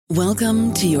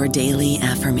Welcome to your daily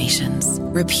affirmations.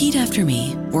 Repeat after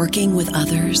me. Working with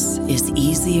others is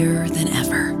easier than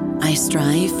ever. I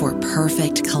strive for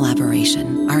perfect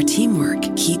collaboration. Our teamwork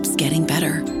keeps getting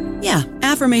better. Yeah,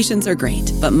 affirmations are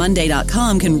great, but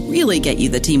Monday.com can really get you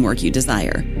the teamwork you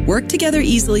desire. Work together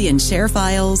easily and share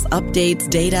files, updates,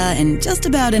 data, and just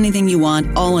about anything you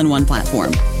want all in one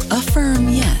platform. Affirm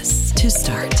yes to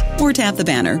start, or tap the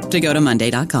banner to go to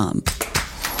Monday.com.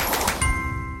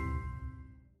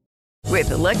 With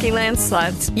the Lucky Land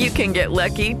Slots, you can get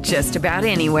lucky just about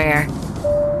anywhere.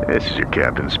 This is your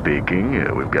captain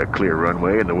speaking. We've got clear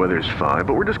runway and the weather's fine,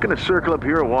 but we're just going to circle up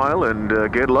here a while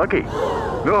and get lucky.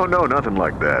 No, nothing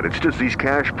like that. It's just these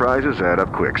cash prizes add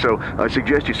up quick. So I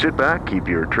suggest you sit back, keep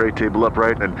your tray table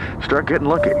upright, and start getting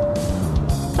lucky.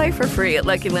 Play for free at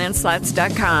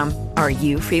LuckyLandSlots.com. Are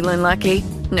you feeling lucky?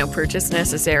 No purchase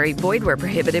necessary. Void where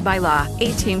prohibited by law.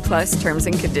 18+ terms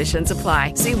and conditions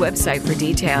apply. See website for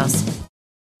details.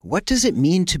 What does it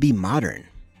mean to be modern?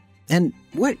 And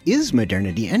what is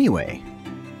modernity anyway?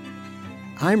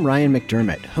 I'm Ryan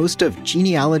McDermott, host of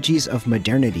Genealogies of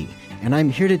Modernity, and I'm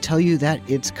here to tell you that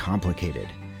it's complicated.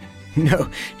 No,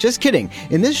 just kidding.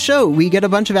 In this show, we get a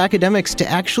bunch of academics to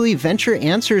actually venture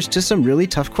answers to some really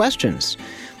tough questions.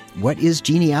 What is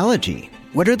genealogy?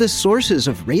 What are the sources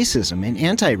of racism and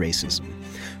anti-racism?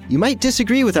 You might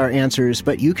disagree with our answers,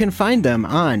 but you can find them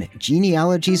on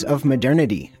Genealogies of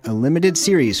Modernity, a limited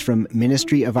series from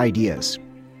Ministry of Ideas.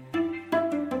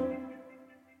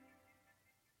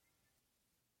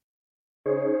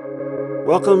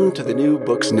 Welcome to the New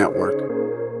Books Network.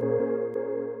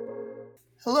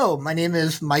 Hello, my name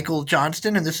is Michael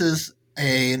Johnston, and this is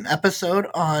an episode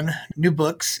on New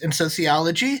Books in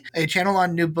Sociology, a channel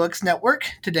on New Books Network.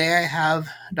 Today I have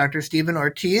Dr. Stephen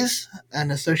Ortiz, an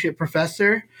associate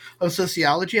professor of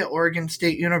sociology at Oregon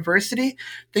State University.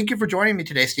 Thank you for joining me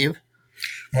today, Steve.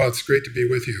 Well, it's great to be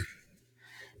with you.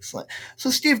 Excellent. So,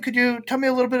 Steve, could you tell me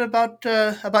a little bit about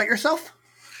yourself?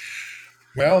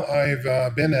 Well,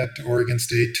 I've been at Oregon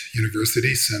State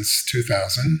University since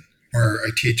 2000, where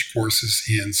I teach courses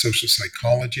in social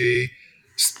psychology,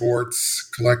 sports,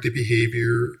 collective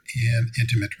behavior, and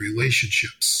intimate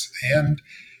relationships, and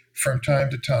from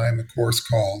time to time, a course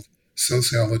called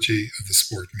Sociology of the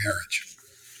Sport Marriage.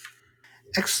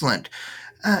 Excellent.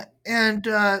 And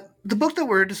the book that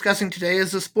we're discussing today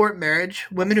is The Sport Marriage,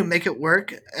 Women Who Make It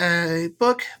Work, a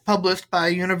book published by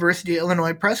University of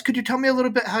Illinois Press. Could you tell me a little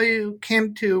bit how you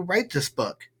came to write this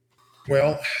book?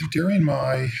 Well, during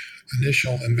my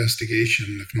initial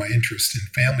investigation of my interest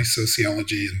in family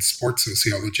sociology and sports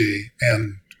sociology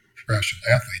and professional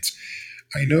athletes,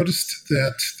 I noticed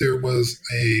that there was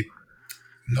a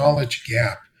knowledge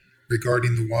gap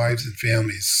regarding the wives and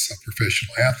families of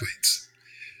professional athletes.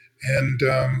 And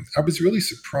I was really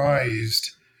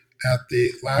surprised at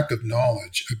the lack of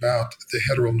knowledge about the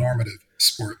heteronormative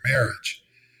sport marriage,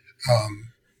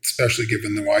 especially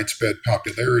given the widespread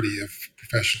popularity of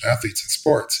professional athletes in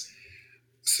sports.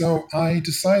 So I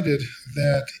decided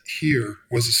that here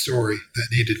was a story that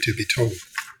needed to be told.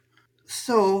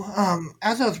 So,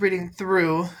 as I was reading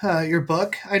through your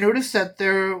book, I noticed that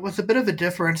there was a bit of a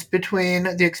difference between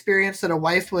the experience that a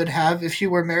wife would have if she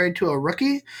were married to a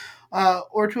rookie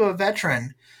or to a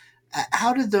veteran.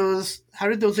 How did those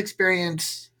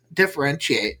experiences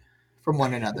differentiate from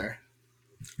one another?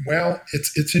 Well,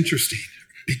 it's interesting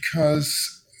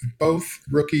because both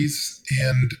rookies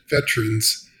and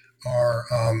veterans are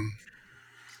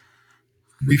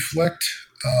reflect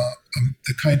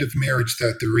the kind of marriage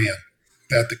that they're in.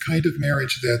 That the kind of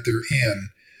marriage that they're in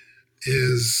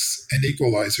is an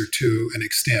equalizer to an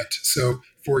extent. So,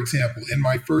 for example, in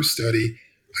my first study,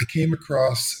 I came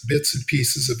across bits and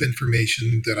pieces of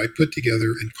information that I put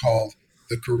together and called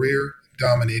the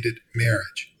career-dominated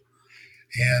marriage.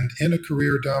 And in a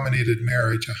career-dominated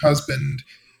marriage, a husband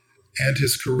and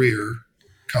his career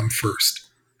come first,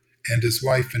 and his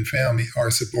wife and family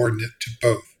are subordinate to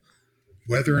both,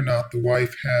 whether or not the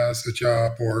wife has a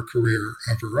job or a career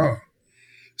of her own.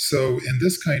 So in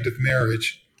this kind of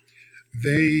marriage,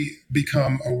 they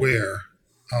become aware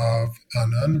of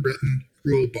an unwritten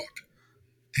rule book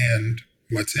and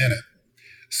what's in it.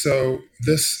 So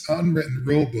this unwritten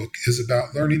rule book is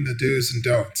about learning the do's and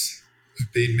don'ts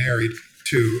of being married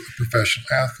to a professional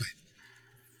athlete.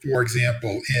 For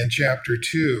example, in Chapter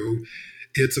 2,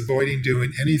 it's avoiding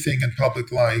doing anything in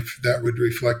public life that would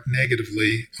reflect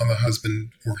negatively on the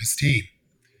husband or his team.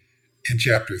 In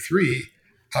Chapter 3,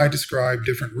 I describe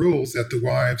different rules that the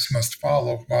wives must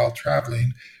follow while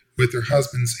traveling with their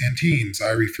husbands and teams.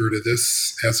 I refer to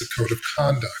this as a code of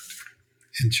conduct.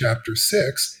 In Chapter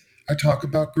 6, I talk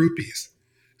about groupies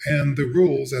and the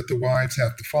rules that the wives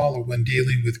have to follow when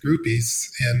dealing with groupies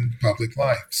in public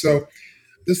life. So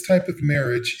this type of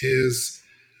marriage is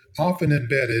often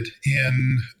embedded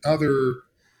in other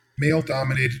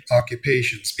male-dominated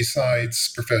occupations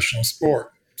besides professional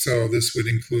sport. So this would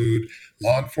include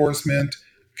law enforcement,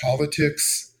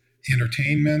 politics,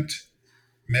 entertainment,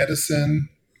 medicine,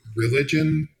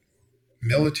 religion,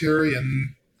 military,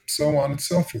 and so on and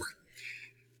so forth.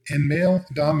 In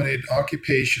male-dominated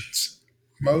occupations,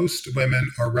 most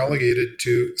women are relegated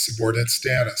to subordinate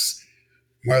status,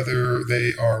 whether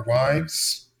they are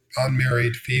wives,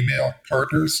 unmarried female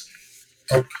partners,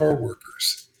 or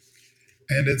co-workers.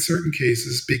 And in certain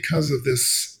cases, because of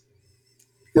this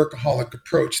workaholic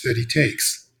approach that he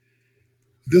takes,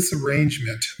 this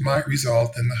arrangement might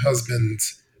result in the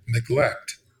husband's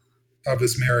neglect of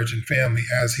his marriage and family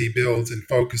as he builds and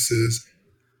focuses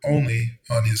only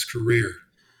on his career.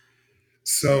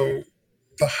 So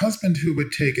the husband who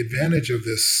would take advantage of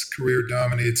this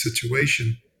career-dominated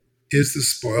situation is the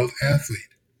spoiled athlete.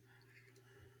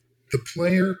 The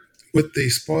player with the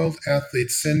spoiled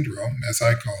athlete syndrome, as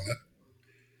I call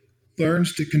it,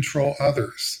 learns to control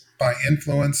others by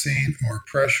influencing or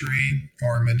pressuring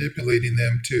or manipulating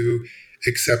them to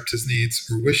accept his needs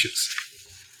or wishes.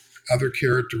 Other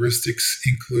characteristics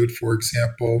include, for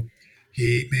example,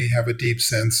 he may have a deep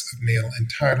sense of male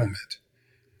entitlement,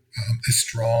 a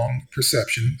strong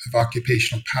perception of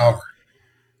occupational power,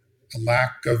 a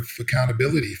lack of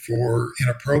accountability for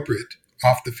inappropriate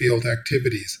off-the-field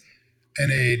activities,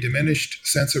 and a diminished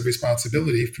sense of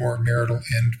responsibility for marital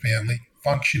and family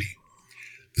functioning.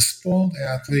 The spoiled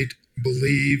athlete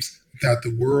believes that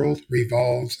the world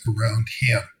revolves around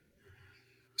him.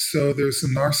 So there's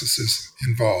some narcissism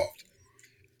involved.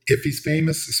 If he's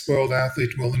famous, the spoiled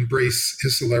athlete will embrace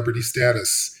his celebrity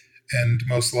status and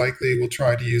most likely will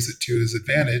try to use it to his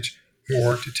advantage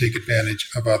or to take advantage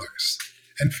of others.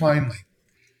 And finally,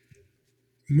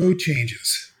 mood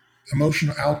changes,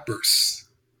 emotional outbursts,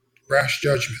 rash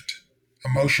judgment,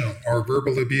 emotional or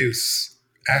verbal abuse,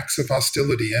 acts of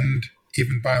hostility, and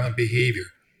even violent behavior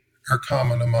are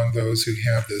common among those who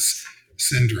have this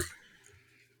syndrome.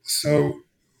 So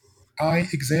I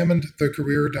examined the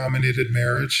career-dominated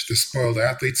marriage, the spoiled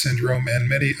athlete syndrome, and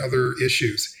many other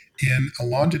issues in a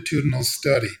longitudinal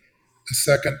study, a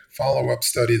second follow-up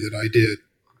study that I did.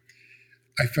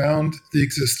 I found the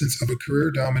existence of a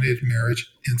career-dominated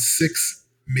marriage in 6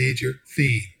 major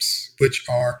themes, which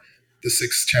are the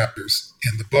 6 chapters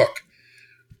in the book.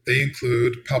 They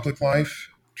include public life,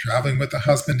 traveling with the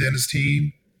husband and his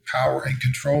team, power and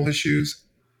control issues,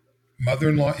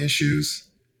 mother-in-law issues,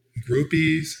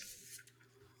 groupies,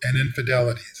 and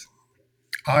infidelities.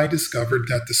 I discovered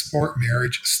that the sport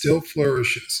marriage still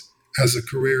flourishes as a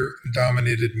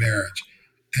career-dominated marriage,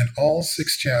 and all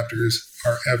 6 chapters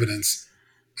are evidence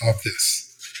of this.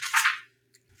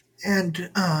 And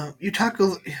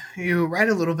you write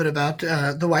a little bit about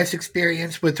the wife's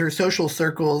experience with her social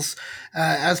circles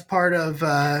as part of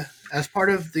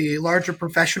the larger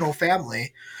professional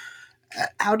family.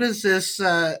 How does this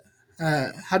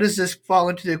fall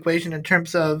into the equation in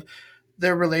terms of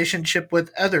their relationship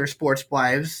with other sports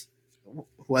wives,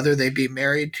 whether they be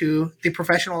married to the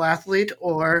professional athlete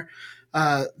or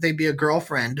they be a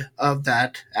girlfriend of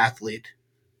that athlete?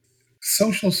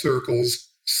 Social circles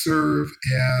serve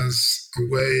as a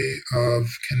way of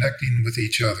connecting with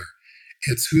each other.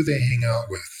 It's who they hang out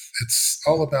with. It's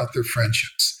all about their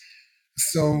friendships.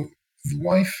 So the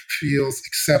wife feels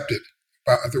accepted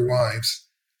by other wives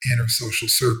in her social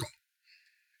circle.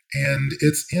 And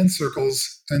it's in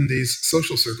these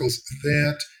social circles,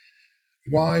 that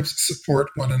wives support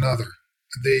one another.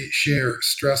 They share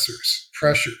stressors,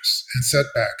 pressures, and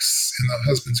setbacks in the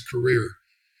husband's career.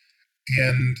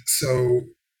 And so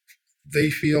they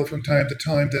feel from time to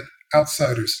time that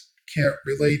outsiders can't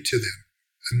relate to them.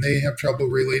 And they have trouble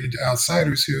relating to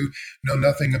outsiders who know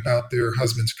nothing about their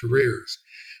husband's careers.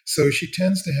 So she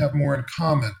tends to have more in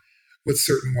common with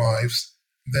certain wives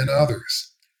than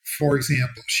others. For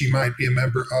example, she might be a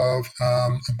member of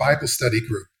a Bible study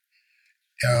group.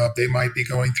 They might be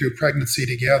going through pregnancy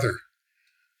together.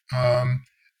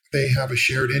 They have a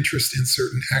shared interest in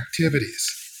certain activities.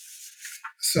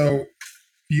 So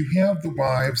you have the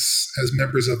wives as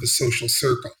members of the social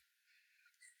circle.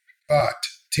 But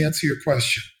to answer your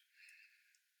question,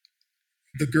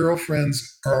 the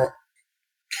girlfriends are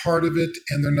part of it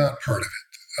and they're not part of it.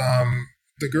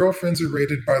 The girlfriends are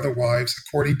rated by the wives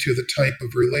according to the type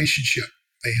of relationship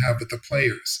they have with the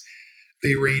players.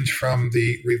 They range from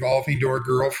the revolving door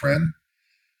girlfriend,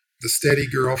 the steady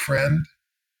girlfriend,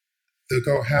 the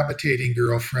cohabitating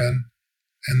girlfriend,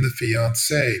 and the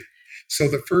fiancé. So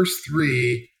the first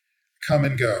 3 come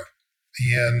and go,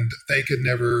 and they could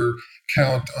never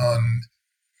count on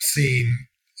seeing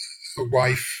a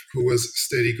wife who was a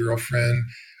steady girlfriend,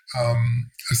 or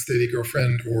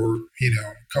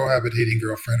cohabitating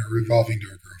girlfriend or revolving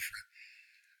door girlfriend.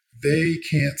 They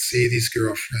can't see these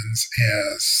girlfriends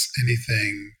as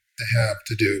anything to have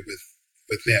to do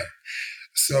with them.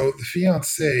 So the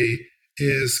fiancée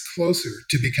is closer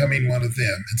to becoming one of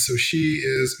them, and so she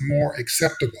is more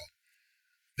acceptable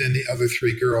than the other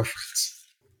three girlfriends.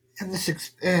 In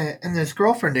this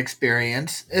girlfriend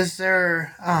experience, is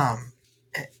there an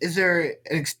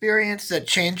experience that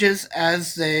changes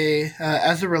as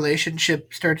the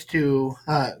relationship starts to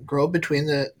grow between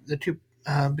the two,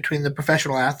 between the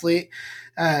professional athlete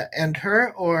and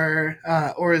her, or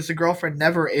is the girlfriend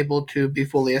never able to be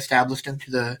fully established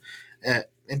into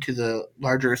the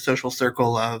larger social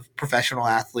circle of professional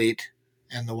athlete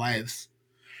and the wives?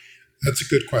 That's a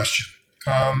good question.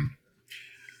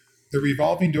 The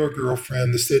revolving door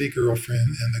girlfriend, the steady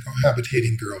girlfriend, and the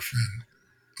cohabitating girlfriend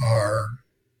are,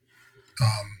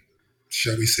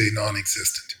 shall we say,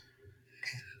 non-existent.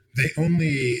 They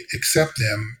only accept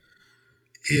them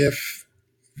if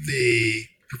the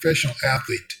professional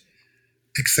athlete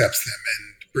accepts them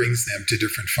and brings them to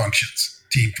different functions,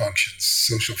 team functions,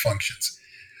 social functions.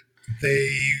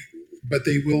 But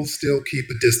they will still keep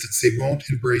a distance. They won't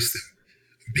embrace them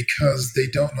because they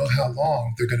don't know how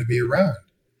long they're going to be around.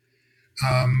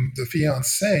 The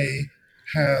fiancé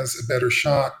has a better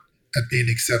shot at being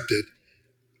accepted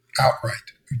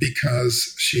outright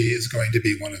because she is going to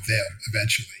be one of them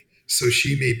eventually. So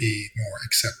she may be more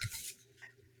acceptable.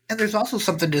 And there's also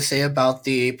something to say about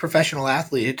the professional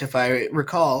athlete, if I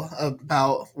recall,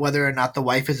 about whether or not the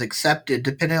wife is accepted,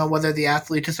 depending on whether the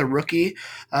athlete is a rookie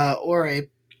or a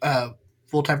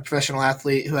full-time professional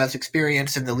athlete who has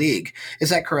experience in the league. Is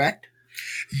that correct?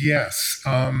 Yes.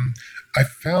 I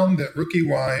found that rookie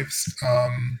wives,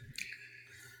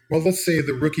 let's say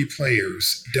the rookie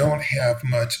players don't have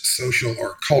much social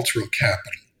or cultural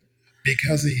capital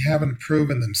because they haven't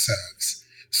proven themselves.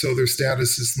 So their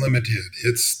status is limited,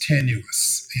 it's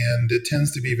tenuous, and it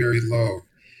tends to be very low.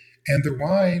 And their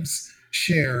wives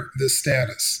share this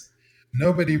status.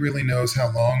 Nobody really knows how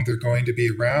long they're going to be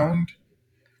around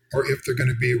or if they're going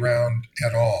to be around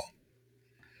at all.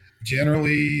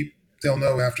 Generally, they'll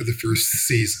know after the first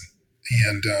season,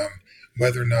 and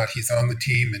whether or not he's on the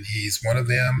team and he's one of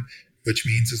them, which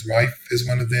means his wife is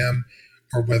one of them,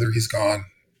 or whether he's gone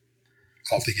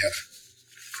altogether.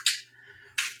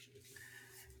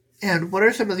 And what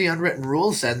are some of the unwritten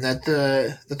rules then that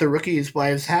the rookies'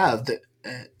 wives have that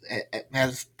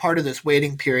as part of this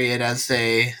waiting period, as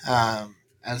they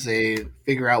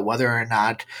figure out whether or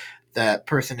not that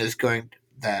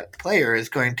player is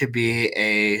going to be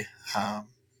a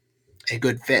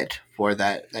good fit for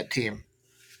that team?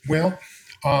 Well,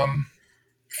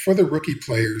 for the rookie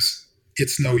players,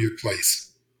 it's know your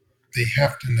place. They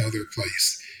have to know their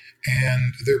place,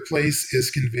 and their place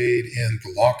is conveyed in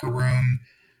the locker room,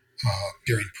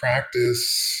 during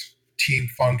practice, team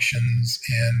functions,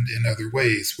 and in other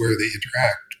ways where they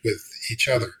interact with each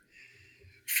other.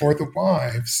 For the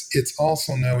wives, it's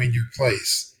also knowing your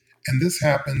place. And this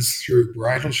happens through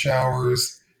bridal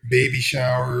showers, baby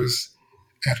showers,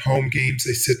 at home games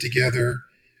they sit together,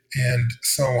 and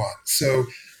so on. So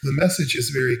the message is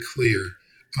very clear.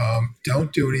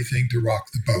 Don't do anything to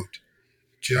rock the boat.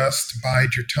 Just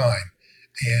bide your time.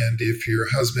 And if your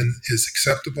husband is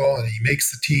acceptable and he makes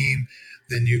the team,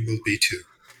 then you will be too.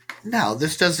 Now,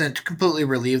 this doesn't completely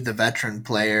relieve the veteran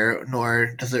player,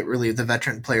 nor does it relieve the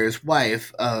veteran player's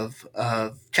wife of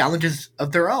challenges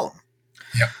of their own.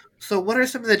 Yeah. So what are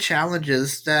some of the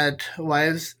challenges that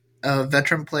wives of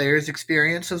veteran players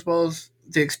experience, as well as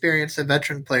the experience that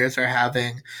veteran players are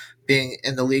having being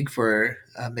in the league for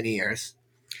many years?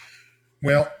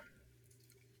 Well,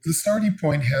 the starting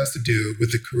point has to do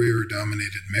with the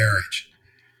career-dominated marriage.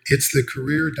 It's the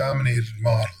career-dominated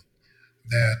model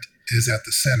that is at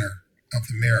the center of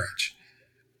the marriage.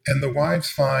 And the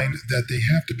wives find that they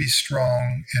have to be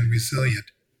strong and resilient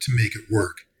to make it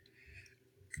work.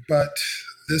 But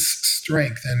this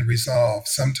strength and resolve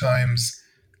sometimes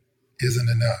isn't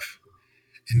enough.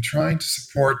 In trying to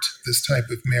support this type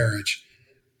of marriage,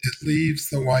 it leaves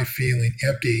the wife feeling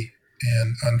empty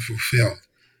and unfulfilled,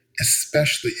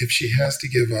 especially if she has to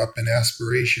give up an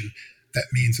aspiration that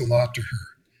means a lot to her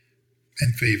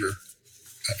in favor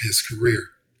of his career.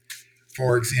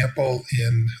 For example,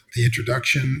 in the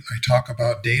introduction, I talk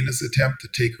about Dana's attempt to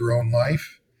take her own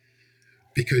life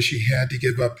because she had to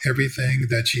give up everything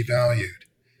that she valued,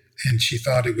 and she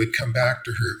thought it would come back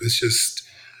to her. It was just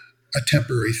a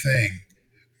temporary thing.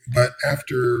 But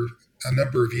after a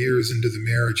number of years into the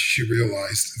marriage, she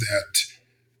realized that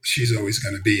she's always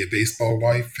going to be a baseball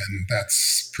wife, and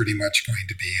that's pretty much going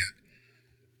to be it.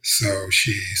 So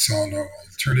she saw no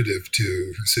alternative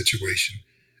to her situation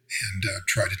and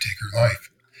tried to take her life.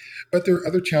 But there are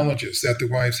other challenges that the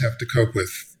wives have to cope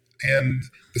with, and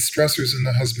the stressors in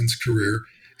the husband's career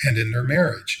and in their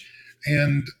marriage.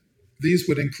 And these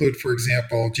would include, for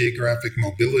example, geographic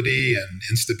mobility and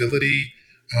instability,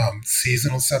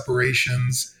 seasonal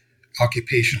separations,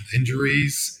 occupational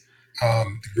injuries,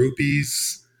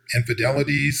 groupies,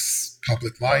 infidelities,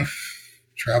 public life,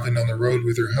 traveling on the road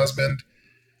with her husband,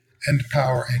 and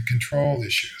power and control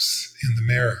issues in the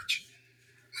marriage.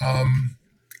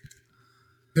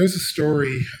 There's a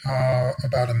story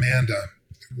about Amanda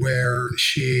where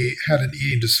she had an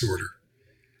eating disorder,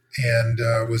 and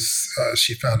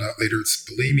she found out later it's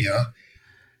bulimia,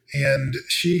 and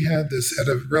she had this at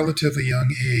a relatively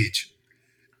young age,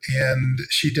 and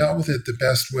she dealt with it the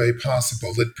best way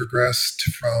possible. It progressed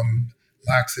from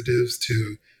laxatives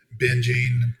to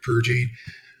binging, purging,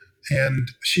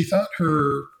 and she thought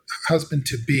her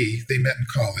husband-to-be, they met in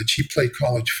college, he played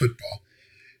college football,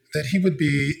 that he would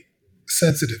be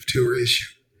sensitive to her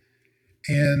issue.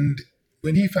 And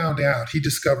when he found out, he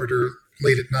discovered her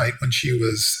late at night when she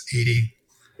was eating,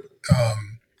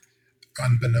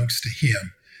 unbeknownst to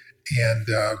him, and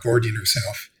gorging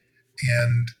herself.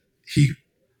 And he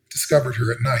discovered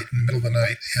her at night, in the middle of the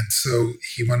night, and so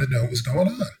he wanted to know what was going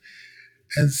on.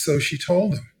 And so she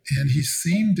told him, and he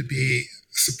seemed to be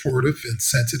supportive and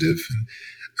sensitive,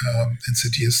 and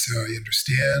said, yes, I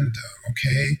understand,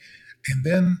 okay. And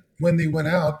then when they went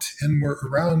out and were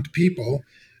around people,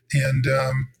 and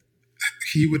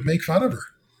he would make fun of her.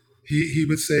 He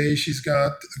would say she's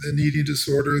got an eating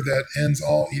disorder that ends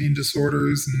all eating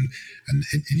disorders, and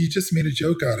he just made a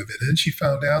joke out of it. And she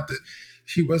found out that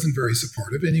he wasn't very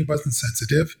supportive and he wasn't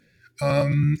sensitive.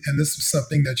 And this was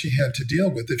something that she had to deal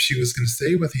with if she was going to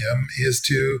stay with him, is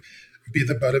to be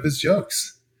the butt of his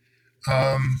jokes.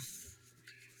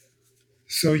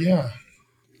 So, yeah.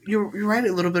 You write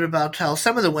a little bit about how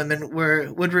some of the women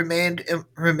would remain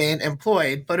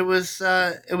employed, but it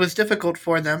was difficult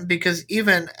for them because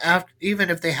even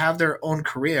if they have their own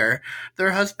career,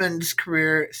 their husband's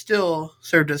career still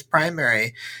served as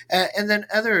primary. And then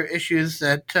other issues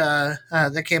that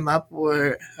came up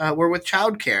were with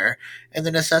childcare and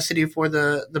the necessity for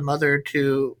the mother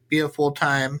to be a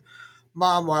full-time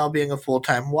mom while being a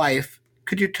full-time wife.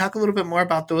 Could you talk a little bit more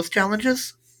about those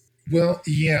challenges? Well,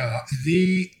 yeah,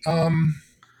 the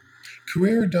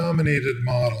career-dominated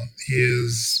model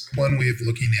is one way of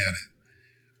looking at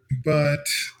it. But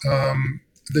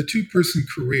the two-person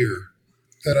career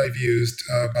that I've used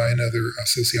by another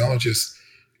sociologist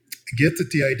gets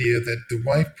at the idea that the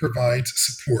wife provides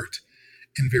support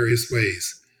in various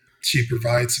ways. She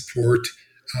provides support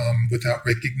without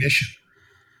recognition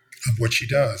of what she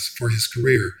does for his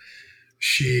career.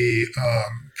 She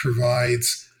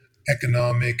provides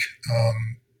economic,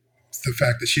 the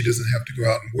fact that she doesn't have to go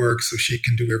out and work so she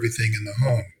can do everything in the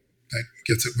home. That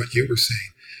gets at what you were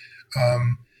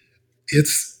saying.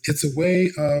 It's a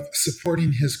way of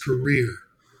supporting his career.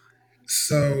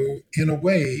 So in a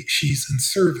way, she's in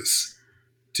service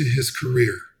to his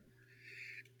career.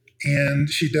 And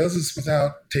she does this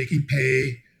without taking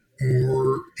pay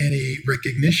or any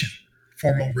recognition,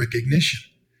 formal recognition.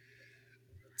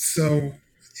 So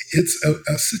it's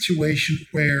a situation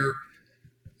where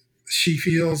she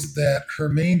feels that her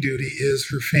main duty is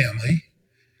her family,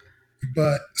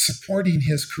 but supporting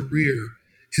his career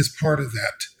is part of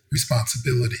that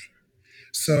responsibility.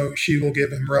 So she will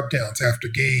give him rub downs after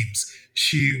games.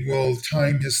 She will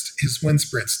time his wind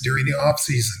sprints during the off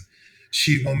season.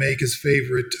 She will make his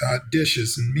favorite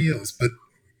dishes and meals, but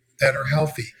that are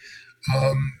healthy.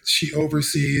 She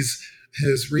oversees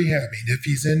his rehabbing if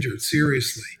he's injured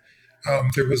seriously.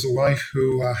 There was a wife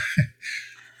who,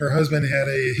 her husband had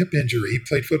a hip injury. He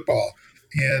played football.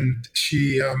 And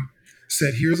she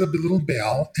said, here's a little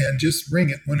bell and just ring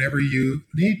it whenever you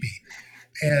need me.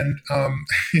 And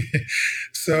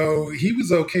so he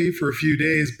was okay for a few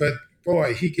days, but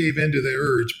boy, he gave in to the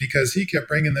urge because he kept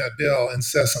ringing that bell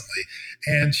incessantly.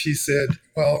 And she said,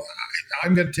 well,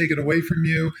 I'm going to take it away from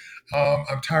you.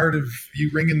 I'm tired of you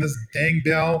ringing this dang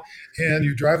bell and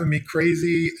you're driving me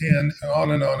crazy, and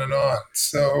on and on and on.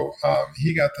 So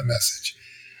he got the message.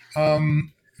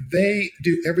 They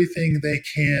do everything they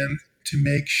can to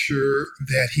make sure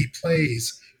that he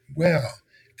plays well,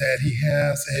 that he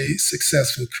has a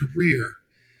successful career.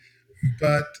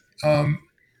 But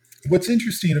what's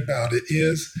interesting about it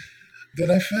is that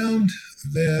I found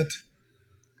that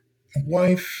a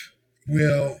wife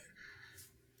will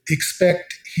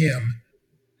expect him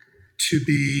to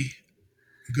be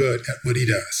good at what he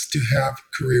does, to have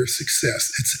career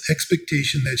success. It's an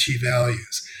expectation that she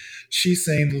values. She's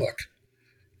saying, look,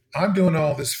 I'm doing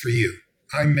all this for you.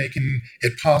 I'm making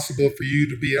it possible for you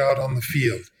to be out on the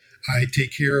field. I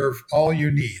take care of all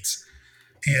your needs.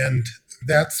 And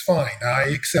that's fine. I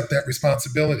accept that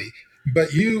responsibility.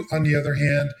 But you, on the other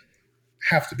hand,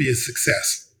 have to be a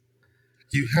success.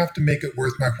 You have to make it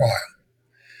worth my while.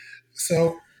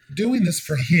 So doing this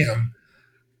for him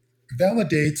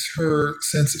validates her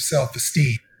sense of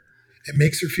self-esteem. It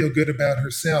makes her feel good about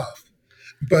herself.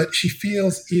 But she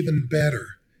feels even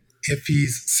better if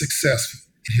he's successful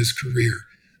in his career.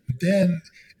 Then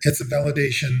it's a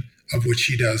validation of what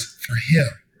she does for him.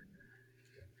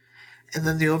 And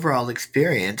then the overall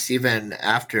experience, even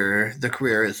after the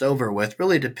career is over with,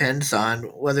 really depends on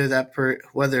whether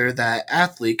that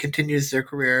athlete continues their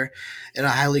career in a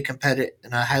highly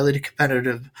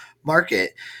competitive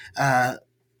market.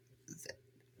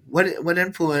 What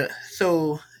influence?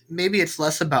 So maybe it's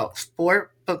less about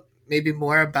sport, but maybe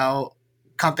more about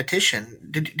competition.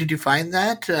 Did you find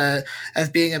that as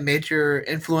being a major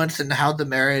influence in how the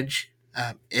marriage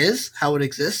how it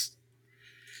exists?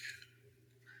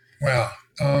 Well,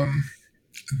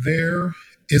 there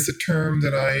is a term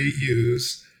that I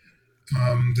use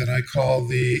that I call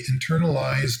the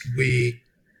internalized we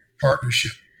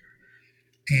partnership.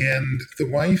 And the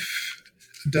wife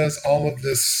does all of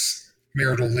this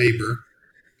marital labor,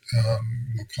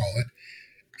 we'll call it,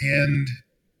 and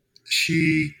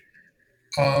she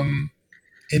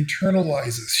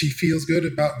internalizes. She feels good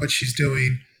about what she's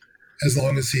doing as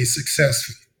long as he's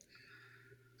successful.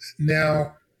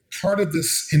 Now, part of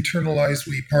this internalized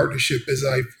we partnership is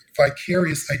a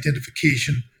vicarious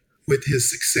identification with his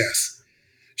success.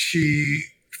 She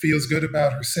feels good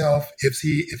about herself if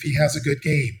he has a good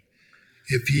game,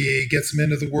 if he gets him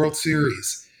into the World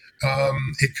Series.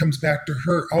 It comes back to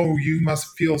her. Oh, you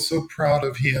must feel so proud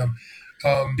of him.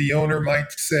 The owner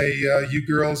might say, you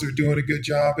girls are doing a good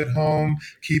job at home.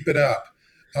 Keep it up.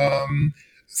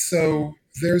 So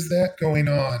there's that going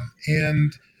on.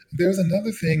 And there's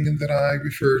another thing that I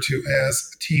refer to as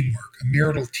teamwork, a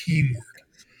marital teamwork.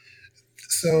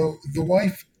 So the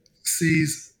wife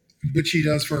sees what she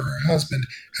does for her husband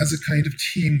as a kind of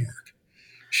teamwork.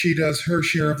 She does her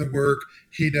share of the work.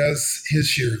 He does his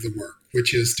share of the work,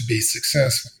 which is to be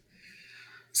successful.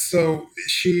 So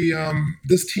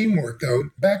this teamwork,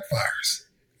 though, backfires,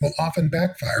 will often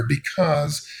backfire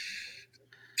because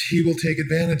he will take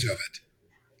advantage of it.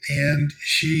 And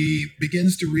she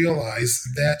begins to realize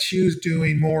that she was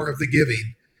doing more of the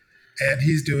giving and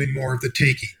he's doing more of the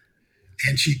taking.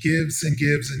 And she gives and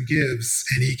gives and gives,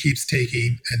 and he keeps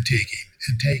taking and taking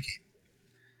and taking.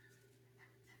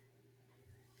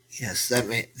 Yes, that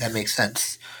makes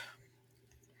sense.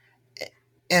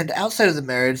 And outside of the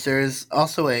marriage, there is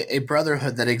also a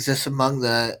brotherhood that exists among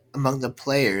the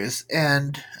players.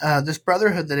 And this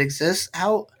brotherhood that exists,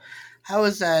 how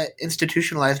is that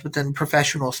institutionalized within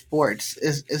professional sports?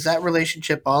 Is that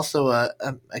relationship also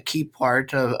a key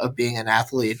part of being an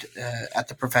athlete at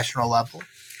the professional level?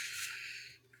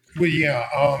 Well, yeah.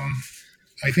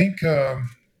 I think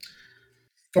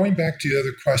going back to the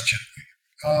other question,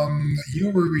 you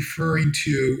were referring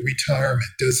to retirement.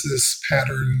 Does this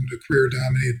pattern, the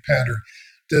career-dominated pattern,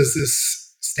 does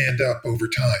this stand up over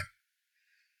time?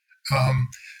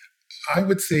 I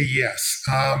would say yes.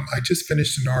 I just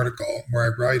finished an article where I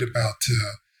write about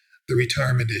the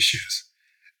retirement issues.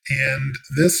 And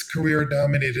this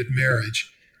career-dominated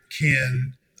marriage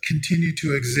can continue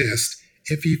to exist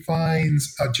if he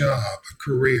finds a job, a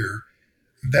career,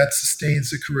 that sustains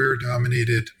the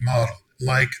career-dominated model,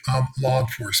 like law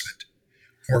enforcement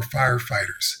or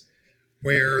firefighters,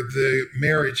 where the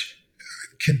marriage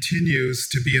continues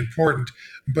to be important,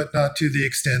 but not to the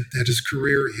extent that his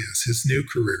career is, his new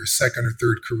career, his second or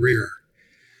third career.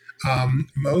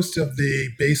 Most of the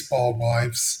baseball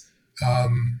wives, I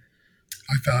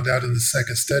found out in the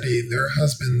second study, their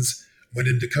husbands went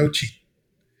into coaching,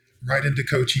 right into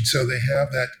coaching, so they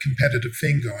have that competitive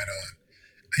thing going on.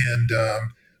 And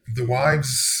the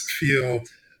wives feel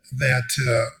that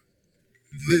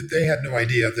they had no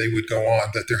idea they would go on,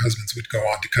 that their husbands would go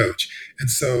on to coach. And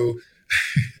so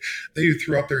they would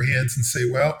throw up their hands and say,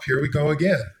 well, here we go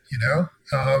again,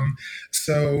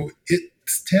 So it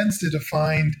tends to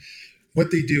define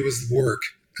what they do as work,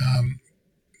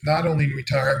 not only in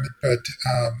retirement, but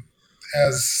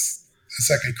as a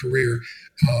second career.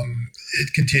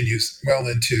 It continues well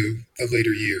into the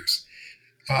later years.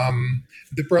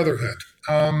 The brotherhood.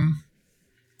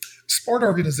 Sport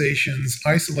organizations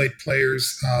isolate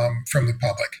players from the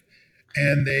public.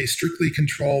 and they strictly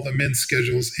control the men's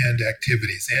schedules and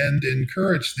activities and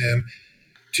encourage them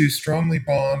to strongly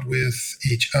bond with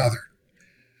each other.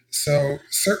 So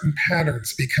certain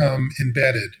patterns become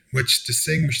embedded, which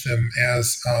distinguish them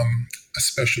as a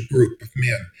special group of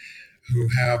men who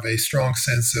have a strong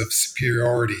sense of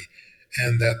superiority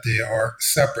and that they are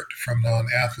separate from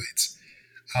non-athletes.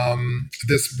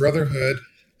 This brotherhood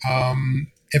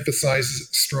emphasizes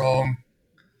strong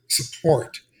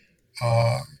support.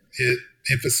 It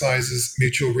emphasizes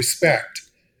mutual respect.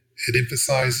 It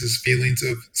emphasizes feelings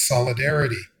of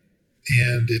solidarity,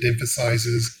 and it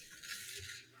emphasizes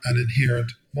an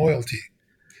inherent loyalty.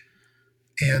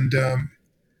 And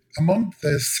among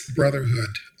this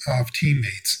brotherhood of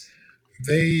teammates,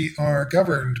 they are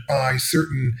governed by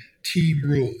certain team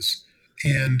rules.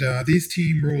 And these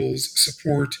team rules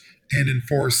support and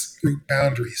enforce group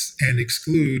boundaries and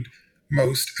exclude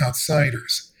most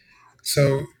outsiders.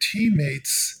 So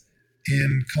teammates,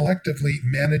 in collectively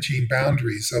managing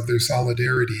boundaries of their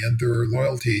solidarity and their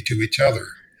loyalty to each other,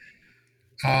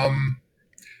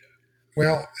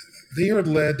 they are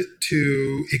led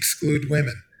to exclude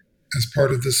women as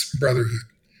part of this brotherhood.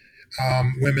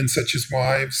 Women such as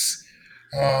wives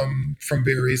from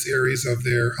various areas of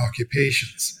their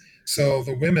occupations. So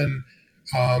the women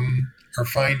are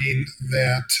finding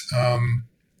that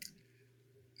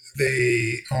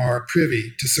they are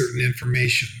privy to certain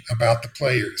information about the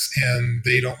players, and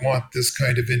they don't want this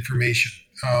kind of information.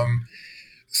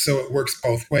 So it works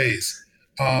both ways.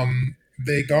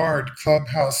 They guard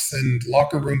clubhouse and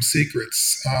locker room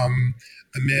secrets.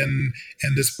 The men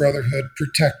in this brotherhood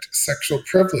protect sexual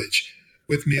privilege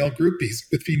with female groupies,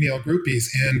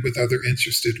 and with other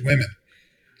interested women.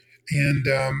 And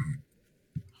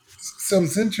so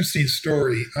it's an interesting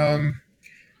story.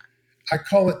 I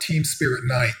call it Team Spirit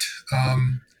Night.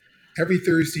 Every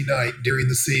Thursday night during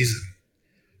the season,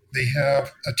 they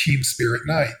have a Team Spirit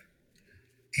Night.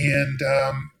 And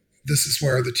this is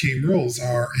where the team rules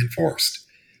are enforced.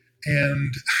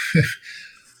 And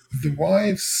the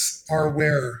wives are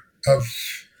aware of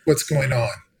what's going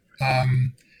on.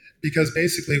 Because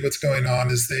basically what's going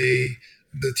on is the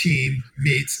team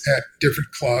meets at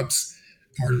different clubs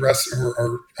or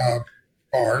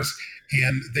bars,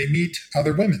 and they meet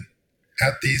other women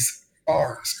at these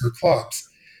bars or clubs.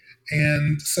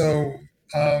 And so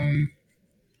the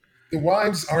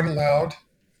wives aren't allowed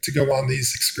to go on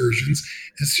these excursions.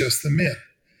 It's just the men.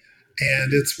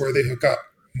 And it's where they hook up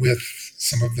with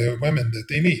some of the women that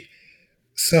they meet.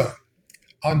 So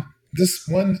on this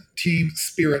one Team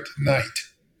Spirit Night,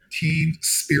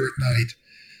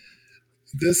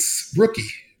 this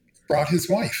rookie brought his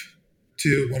wife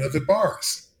to one of the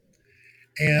bars.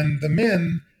 And the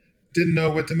men didn't know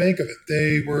what to make of it.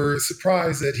 They were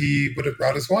surprised that he would have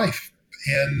brought his wife.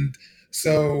 And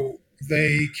so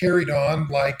they carried on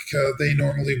like they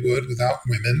normally would without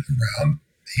women around.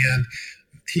 And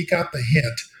he got the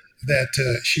hint that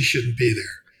she shouldn't be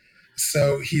there.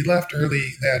 So he left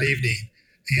early that evening.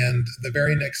 And the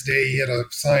very next day, he had a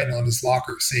sign on his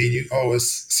locker saying, "You owe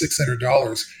us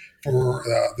 $600 for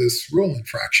this rule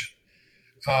infraction."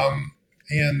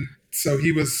 And so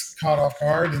he was caught off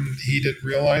guard, and he didn't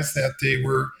realize that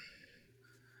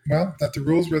that the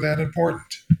rules were that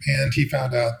important. And he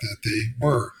found out that they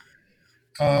were.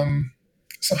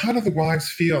 So how do the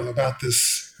wives feel about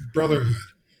this brotherhood?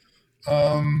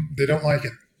 They don't like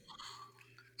it.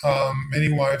 Many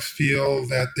wives feel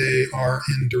that they are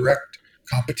in direct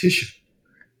competition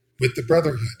with the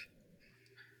brotherhood.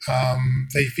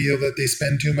 They feel that they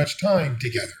spend too much time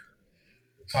together.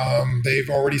 They've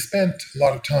already spent a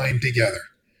lot of time together,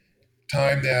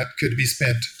 time that could be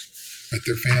spent with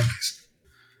their families.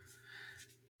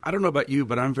 I don't know about you,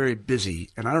 but I'm very busy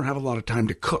and I don't have a lot of time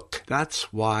to cook.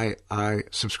 That's why I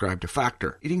subscribe to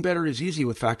Factor. Eating better is easy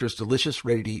with Factor's delicious,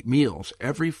 ready-to-eat meals.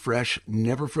 Every fresh,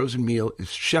 never frozen meal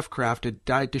is chef-crafted,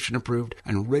 dietitian approved,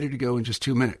 and ready to go in just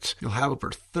 2 minutes. You'll have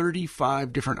over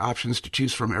 35 different options to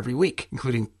choose from every week,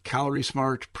 including Calorie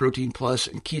Smart, Protein Plus,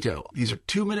 and Keto. These are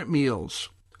 2-minute meals.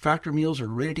 Factor meals are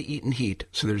ready to eat and heat,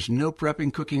 so there's no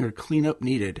prepping, cooking, or cleanup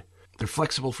needed. They're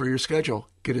flexible for your schedule.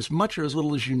 Get as much or as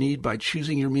little as you need by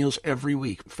choosing your meals every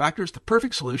week. Factor is the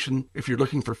perfect solution if you're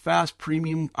looking for fast,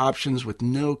 premium options with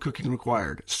no cooking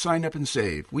required. Sign up and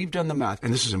save. We've done the math,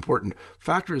 and this is important.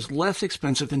 Factor is less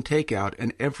expensive than takeout,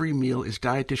 and every meal is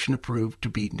dietitian approved to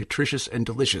be nutritious and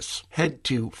delicious. Head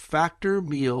to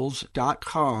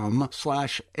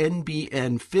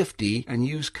factormeals.com/NBN50 and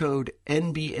use code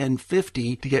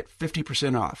NBN50 to get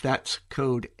 50% off. That's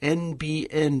code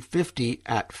NBN50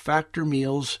 at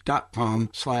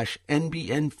factormeals.com/NBN50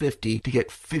 to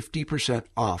get 50%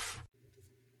 off.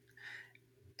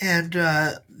 And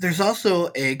there's also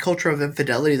a culture of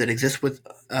infidelity that exists with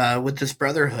this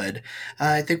brotherhood.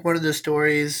 I think one of the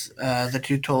stories that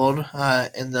you told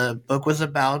in the book was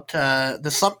about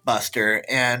the Slump Buster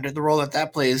and the role that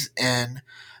that plays in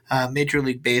Major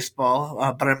League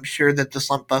Baseball. But I'm sure that the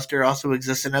Slump Buster also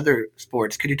exists in other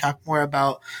sports. Could you talk more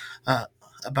uh,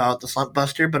 about the Slump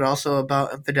Buster, but also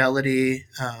about infidelity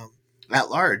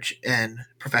at large in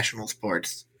professional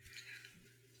sports?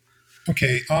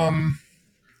 Okay.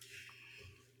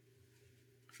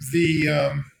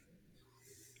 The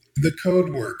the code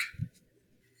work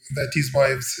that these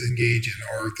wives engage in,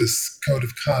 or this code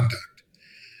of conduct,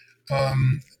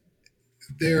 um,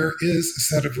 there is a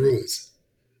set of rules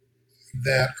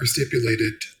that are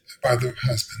stipulated by the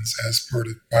husbands as part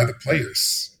of by the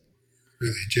players,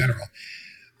 really in general,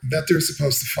 that they're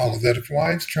supposed to follow. That if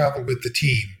wives travel with the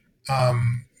team,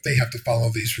 they have to follow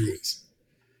these rules,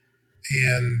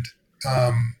 and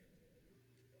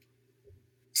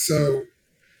so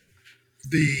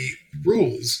the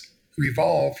rules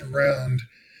revolve around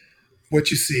what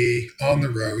you see on the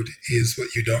road is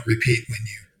what you don't repeat when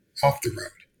you off the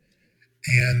road.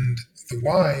 And the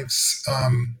wives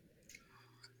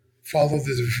follow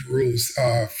the rules.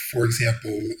 For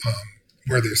example,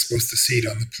 where they're supposed to seat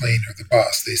on the plane or the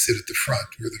bus, they sit at the front,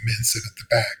 where the men sit at the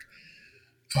back.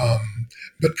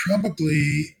 But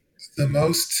probably the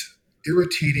most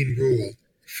irritating rule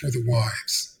for the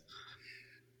wives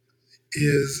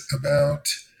is about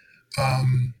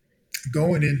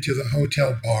going into the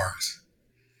hotel bars.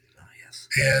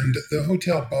 And the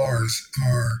hotel bars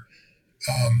are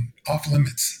off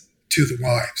limits to the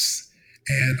wives.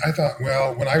 And I thought,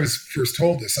 well, when I was first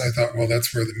told this, I thought, well,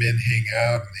 that's where the men hang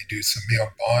out and they do some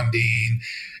male bonding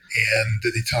and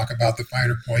they talk about the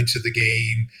finer points of the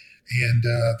game. And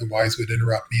the wives would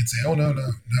interrupt me and say, oh, no,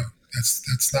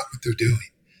 that's not what they're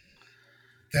doing.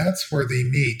 That's where they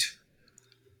meet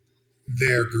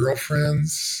their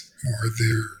girlfriends or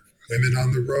their women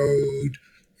on the road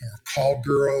or call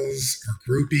girls or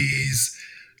groupies,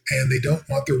 and they don't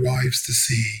want their wives to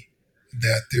see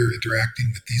that they're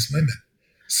interacting with these women.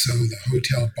 So the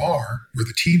hotel bar where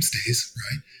the team stays,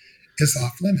 right, is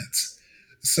off limits.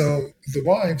 So the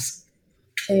wives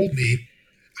told me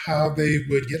how they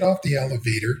would get off the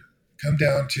elevator, come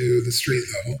down to the street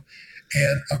level,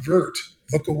 and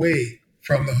look away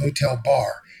from the hotel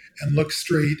bar and look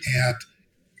straight at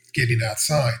getting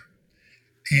outside.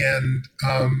 And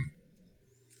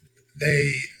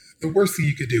the worst thing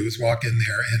you could do is walk in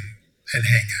there and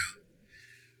hang out.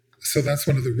 So that's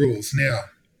one of the rules. Now,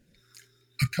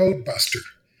 a code buster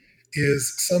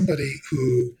is somebody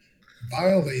who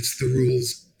violates the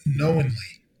rules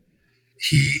knowingly.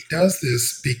 He does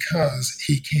this because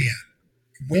he can.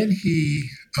 When he,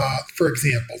 for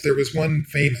example, there was one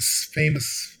famous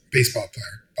ball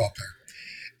player,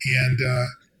 and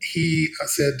he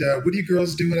said, what are you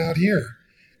girls doing out here?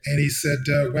 And he said,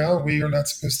 well, we are not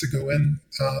supposed to go in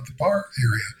the bar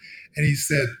area. And he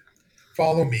said,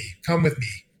 follow me, come with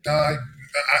me.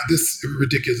 This is a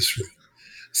ridiculous rule.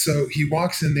 So he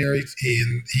walks in there and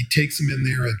he takes them in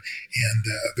there and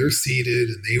they're seated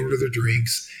and they order their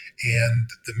drinks and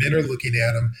the men are looking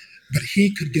at him. But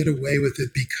he could get away with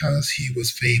it because he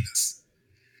was famous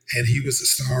and he was a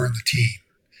star on the team.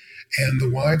 And the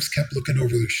wives kept looking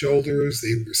over their shoulders.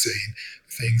 They were saying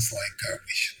things like,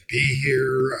 we shouldn't be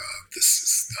here. This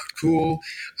is not cool.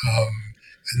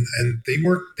 And they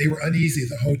were uneasy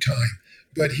the whole time.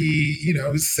 But he,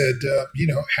 said,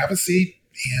 have a seat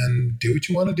and do what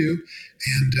you want to do,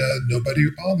 and nobody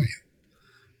will bother you.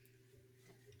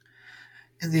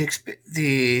 And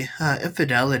the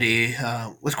infidelity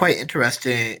was quite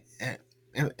interesting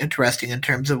in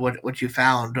terms of what you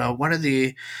found. One of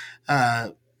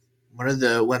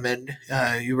the women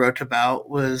you wrote about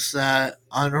was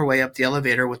on her way up the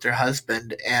elevator with her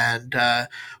husband and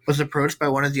was approached by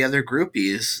one of the other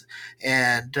groupies,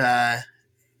 and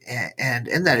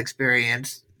in that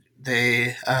experience,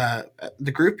 the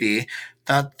groupie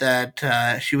thought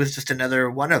that she was just another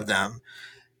one of them.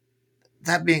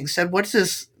 That being said, what's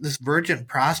this virgin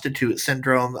prostitute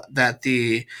syndrome that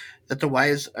the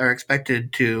wives are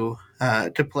expected to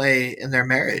play in their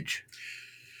marriage?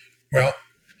 Well,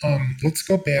 let's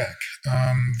go back.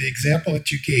 The example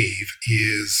that you gave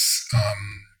is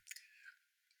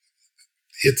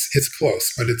it's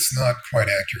close, but it's not quite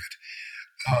accurate.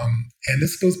 And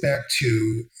this goes back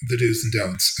to the do's and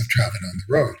don'ts of traveling on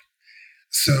the road.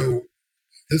 So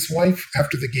this wife,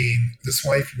 after the game,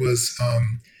 was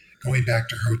going back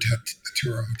to her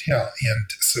hotel, and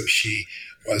so she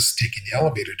was taking the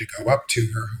elevator to go up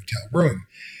to her hotel room.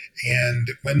 And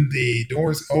when the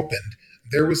doors opened,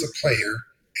 there was a player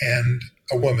and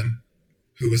a woman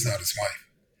who was not his wife.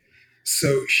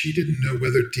 So she didn't know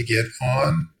whether to get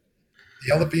on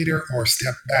the elevator or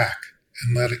step back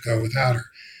and let it go without her.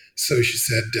 So she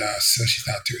said, so she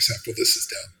thought to herself, well, this is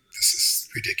dumb. This is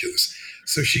ridiculous.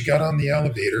 So she got on the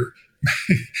elevator,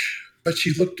 but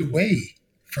she looked away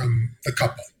from the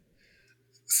couple.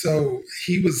 So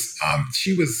she was,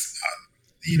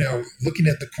 looking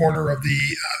at the corner of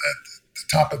the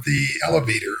top of the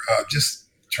elevator, just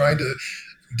trying to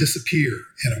disappear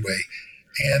in a way.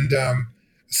 And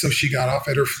so she got off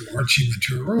at her floor and she went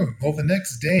to her room. Well, the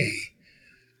next day,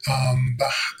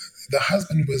 the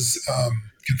husband was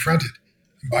confronted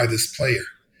by this player,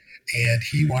 and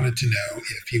he wanted to know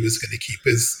if he was going to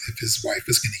if his wife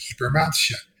was going to keep her mouth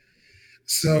shut.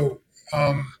 So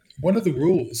one of the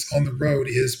rules on the road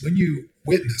is when you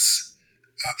witness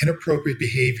inappropriate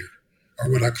behavior,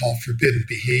 or what I call forbidden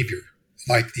behavior,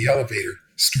 like the elevator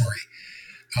story,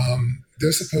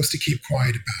 they're supposed to keep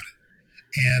quiet about it.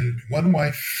 And one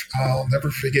wife, I'll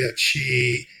never forget,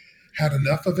 she had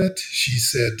enough of it. She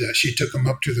said she took him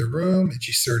up to the room and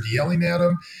she started yelling at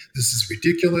him. This is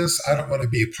ridiculous. I don't want to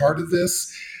be a part of this.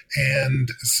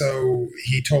 And so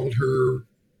he told her,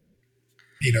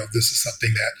 this is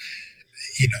something that,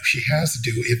 she has to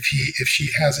do if she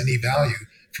has any value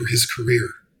for his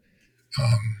career.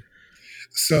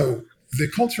 So the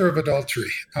culture of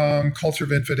adultery, culture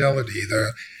of infidelity,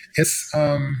 it's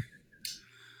the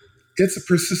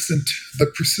persistent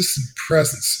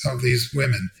presence of these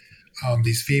women,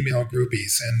 these female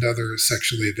groupies and other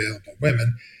sexually available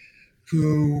women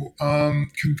who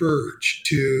converge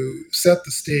to set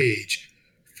the stage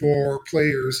for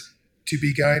players to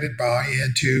be guided by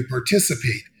and to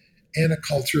participate in a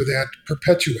culture that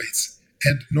perpetuates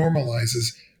and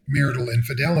normalizes marital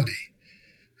infidelity.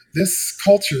 This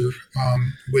culture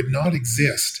would not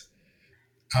exist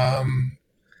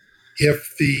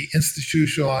if the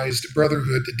institutionalized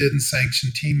brotherhood didn't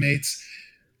sanction teammates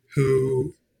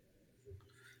who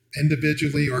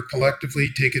individually or collectively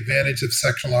take advantage of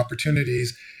sexual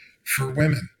opportunities for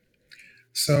women.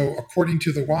 So according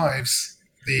to the wives,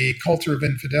 the culture of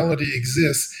infidelity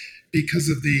exists because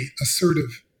of the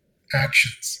assertive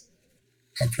actions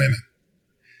of women.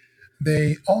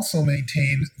 They also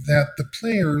maintain that the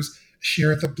players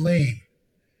share the blame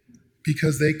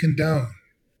because they condone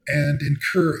and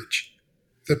encourage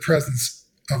the presence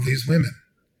of these women.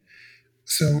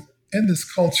 So in this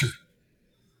culture,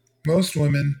 most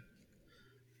women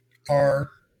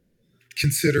are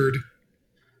considered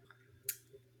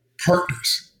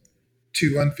partners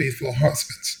to unfaithful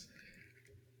husbands.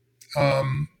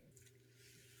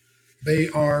 They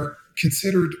are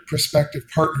considered prospective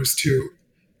partners to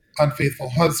unfaithful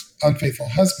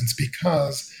husbands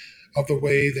because of the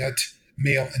way that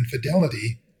male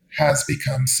infidelity has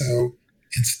become so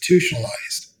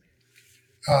institutionalized.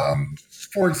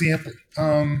 For example,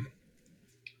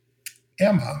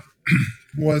 Emma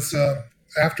was,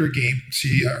 after a game,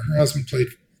 her husband played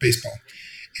baseball,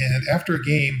 and after a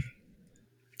game,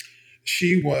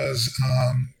 she was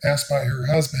asked by her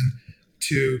husband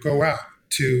to go out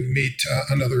to meet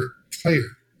another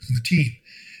player on the team.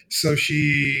 So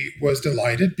she was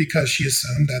delighted because she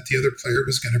assumed that the other player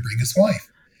was going to bring his wife.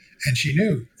 And she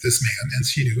knew this man and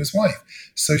she knew his wife.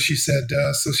 So she said,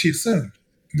 so she assumed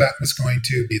that was going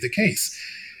to be the case.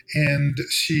 And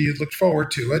she looked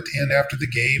forward to it. And after the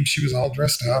game, she was all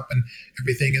dressed up and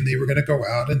everything, and they were going to go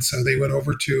out. And so they went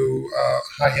over to a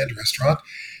high-end restaurant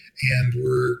and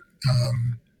were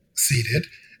seated.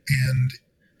 And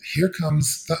here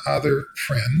comes the other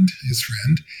friend, his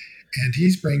friend, and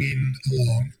he's bringing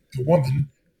along a woman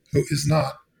who is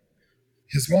not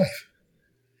his wife.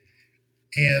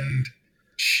 And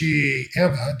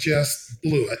Emma just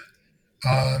blew it.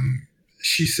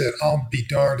 She said, I'll be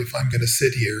darned if I'm going to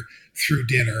sit here through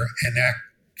dinner and act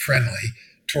friendly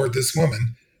toward this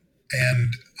woman.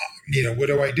 And, what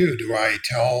do I do? Do I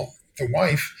tell the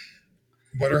wife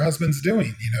what her husband's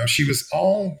doing? She was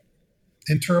all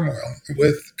in turmoil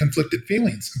with conflicted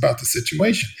feelings about the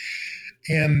situation.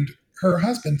 And her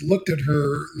husband looked at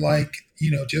her like,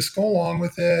 just go along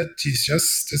with it.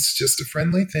 It's just a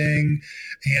friendly thing.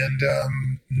 And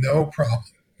no problem.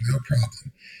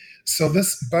 So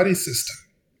this buddy system,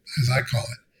 as I call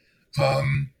it,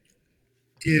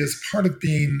 is part of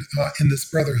being in this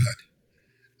brotherhood.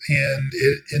 And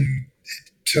it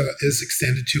is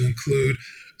extended to include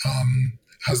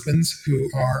husbands who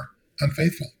are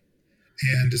unfaithful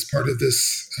and is part of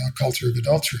this culture of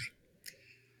adultery.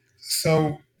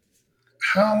 So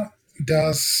how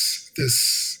does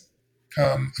this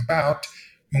come about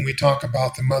when we talk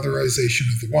about the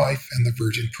motherization of the wife and the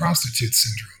virgin prostitute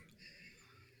syndrome?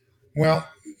 Well,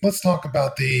 let's talk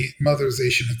about the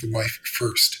motherization of the wife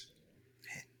first.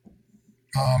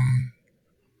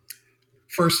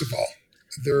 First of all,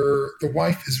 the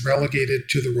wife is relegated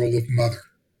to the role of mother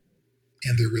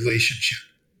in their relationship.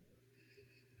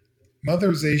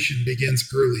 Motherization begins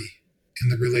early in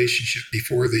the relationship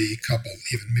before the couple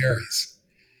even marries.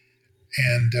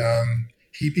 And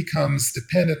he becomes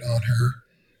dependent on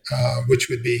her, which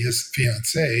would be his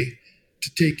fiancée,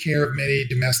 to take care of many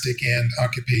domestic and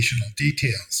occupational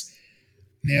details.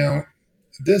 Now,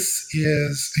 this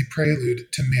is a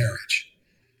prelude to marriage.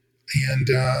 And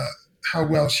how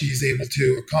well she's able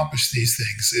to accomplish these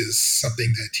things is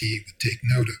something that he would take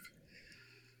note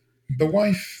of. The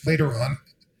wife, later on,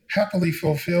 happily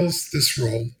fulfills this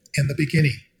role in the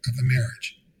beginning of the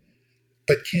marriage,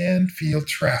 but can feel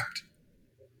trapped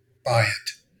by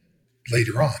it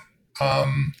later on.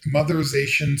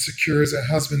 Motherization secures a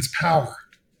husband's power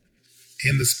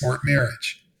in the sport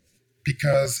marriage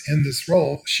because in this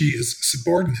role, she is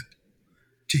subordinate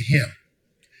to him.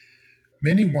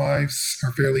 Many wives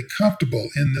are fairly comfortable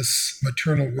in this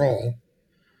maternal role,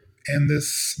 and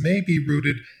this may be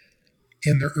rooted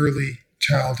in their early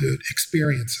childhood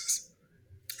experiences,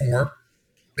 or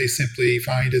they simply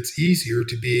find it's easier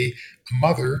to be a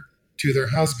mother to their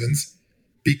husbands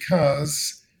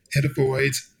because it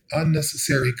avoids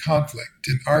unnecessary conflict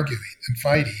and arguing and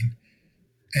fighting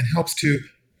and helps to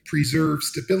preserve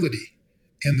stability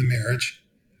in the marriage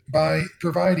by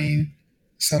providing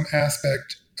some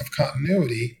aspect of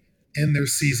continuity in their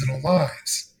seasonal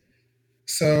lives.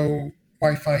 So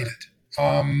why fight it?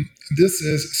 This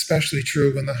is especially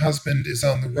true when the husband is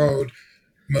on the road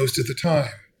most of the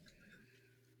time.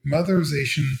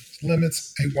 Motherization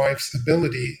limits a wife's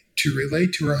ability to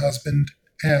relate to her husband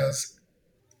as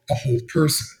a whole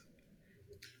person.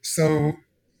 So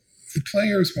the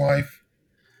player's wife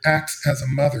acts as a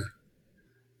mother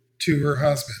to her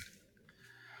husband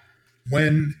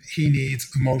when he needs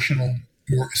emotional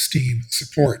or esteem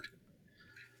support,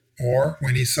 or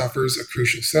when he suffers a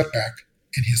crucial setback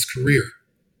in his career,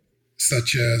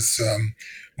 such as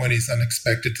when he's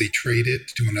unexpectedly traded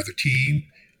to another team,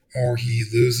 or he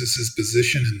loses his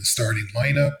position in the starting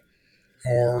lineup,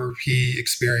 or he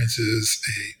experiences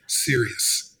a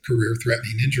serious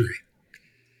career-threatening injury.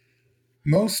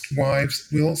 Most wives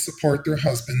will support their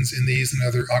husbands in these and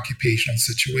other occupational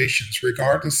situations,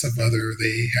 regardless of whether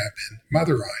they have been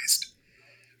motherized.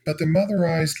 But the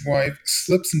motherized wife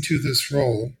slips into this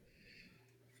role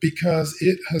because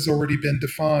it has already been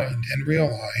defined and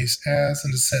realized as an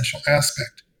essential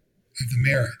aspect of the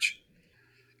marriage,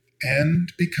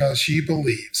 and because she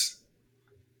believes,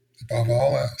 above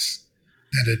all else,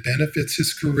 that it benefits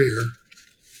his career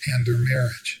and their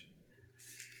marriage.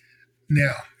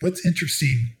 Now, what's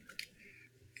interesting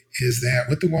is that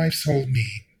what the wives told me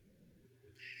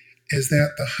is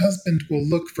that the husband will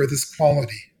look for this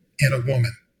quality in a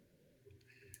woman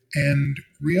and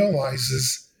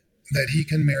realizes that he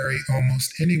can marry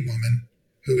almost any woman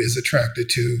who is attracted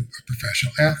to a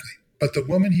professional athlete. But the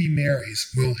woman he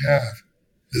marries will have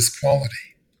this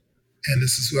quality. And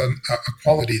this is a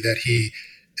quality that he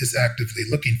is actively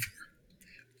looking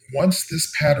for. Once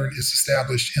this pattern is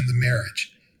established in the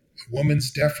marriage, a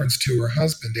woman's deference to her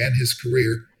husband and his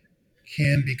career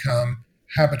can become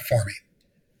habit forming.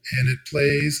 And it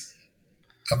plays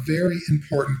a very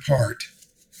important part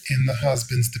in the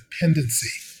husband's dependency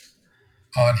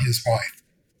on his wife.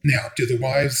 Now, do the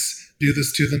wives do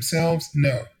this to themselves?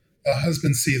 No. The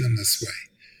husbands see them this way.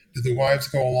 Do the wives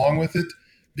go along with it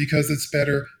because it's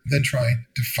better than trying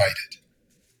to fight it?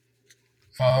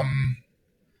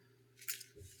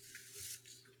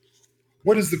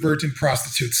 What is the virgin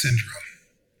prostitute syndrome?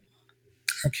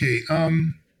 Okay,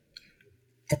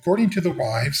 according to the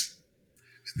wives,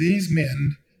 these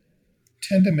men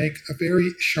tend to make a very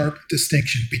sharp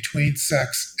distinction between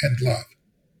sex and love,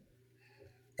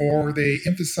 or they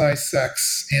emphasize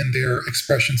sex in their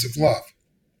expressions of love,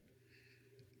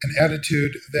 an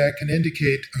attitude that can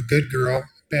indicate a good girl,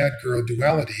 bad girl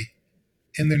duality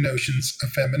in their notions of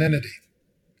femininity.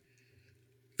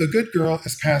 The good girl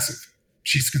is passive.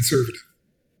 She's conservative.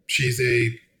 She's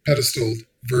a pedestaled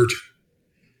virgin.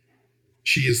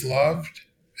 She is loved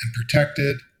and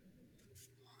protected,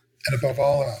 and above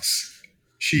all else,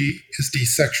 she is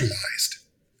desexualized.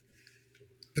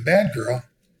 The bad girl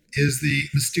is the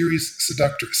mysterious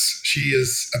seductress. She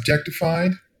is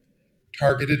objectified,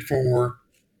 targeted for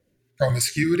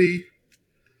promiscuity,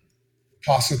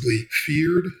 possibly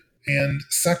feared, and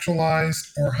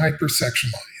sexualized or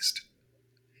hypersexualized.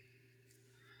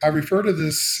 I refer to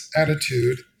this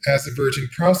attitude as the virgin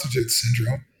prostitute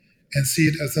syndrome and see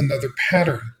it as another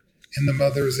pattern in the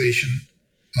motherization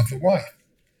of the wife.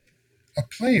 A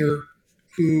player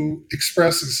who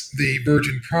expresses the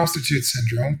virgin prostitute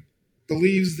syndrome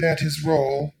believes that his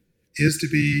role is to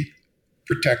be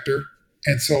protector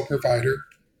and sole provider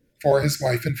for his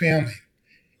wife and family.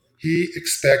 He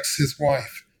expects his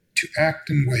wife to act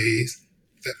in ways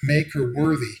that make her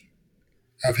worthy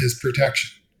of his protection,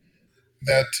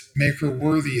 that make her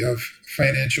worthy of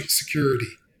financial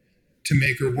security, to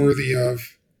make her worthy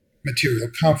of material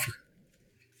comfort.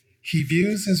 He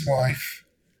views his wife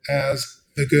as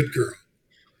the good girl,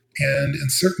 and in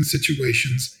certain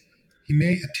situations, he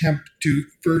may attempt to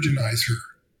virginize her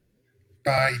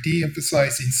by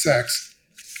de-emphasizing sex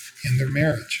in their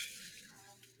marriage.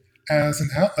 As an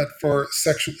outlet for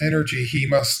sexual energy he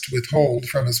must withhold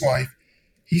from his wife,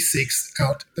 he seeks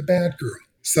out the bad girl,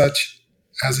 such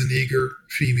as an eager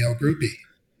female groupie.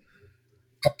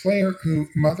 A player who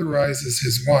motherizes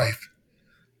his wife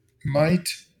might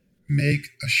make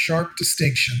a sharp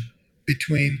distinction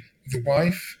between the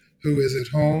wife who is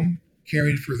at home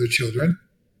caring for the children,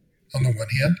 on the one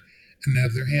hand, and on the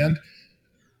other hand,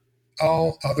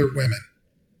 all other women,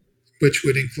 which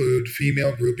would include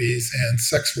female groupies and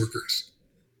sex workers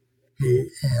who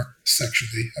are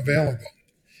sexually available.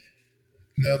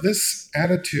 Now, this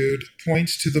attitude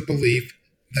points to the belief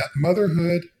that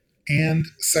motherhood and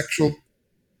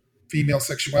female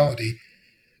sexuality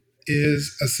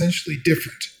is essentially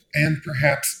different and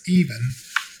perhaps even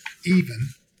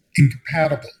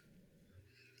incompatible.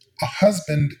 A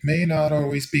husband may not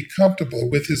always be comfortable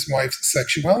with his wife's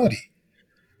sexuality,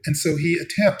 and so he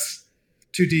attempts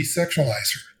to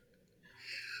desexualize her.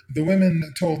 The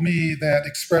women told me that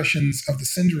expressions of the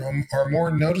syndrome are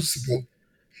more noticeable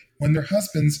when their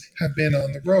husbands have been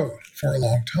on the road for a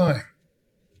long time.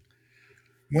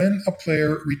 When a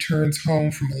player returns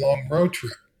home from a long road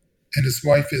trip and his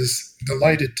wife is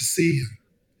delighted to see him,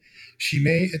 she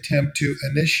may attempt to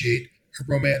initiate a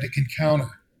romantic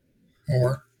encounter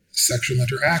or sexual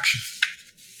interaction.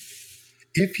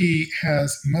 If he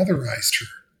has motherized her,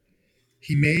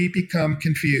 he may become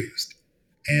confused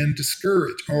and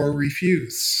discourage or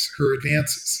refuse her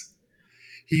advances.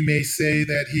 He may say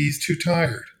that he's too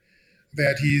tired,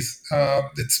 that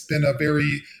it's been a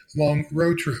very long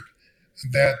road trip,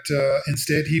 that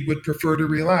instead he would prefer to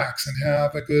relax and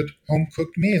have a good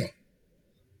home-cooked meal.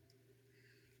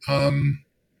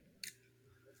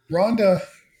 Rhonda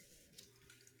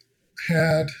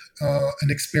had an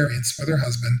experience with her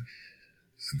husband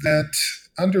that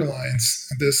underlines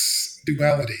this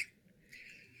duality.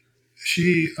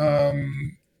 She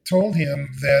told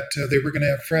him that they were going to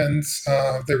have friends,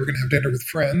 they were going to have dinner with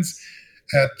friends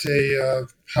at a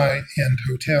high-end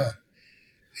hotel.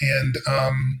 And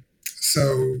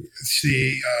so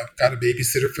she got a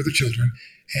babysitter for the children,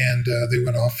 and they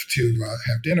went off to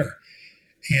have dinner.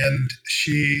 And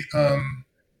she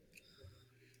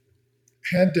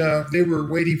they were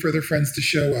waiting for their friends to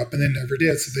show up, and they never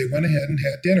did. So they went ahead and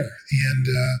had dinner. And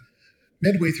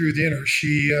midway through dinner,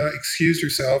 she excused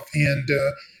herself, and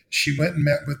she went and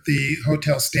met with the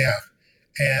hotel staff.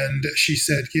 And she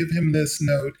said, "Give him this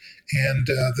note and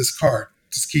this card,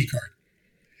 this key card."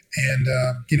 And,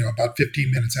 about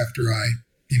 15 minutes after I,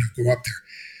 go up there.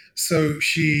 So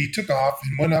she took off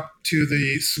and went up to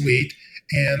the suite,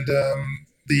 and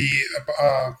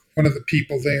one of the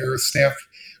people there, staff,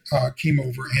 came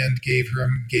over and gave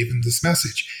him this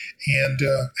message. And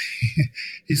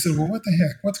he said, "Well, what the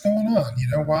heck? What's going on?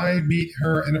 Why meet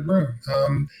her in a room?"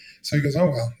 So he goes,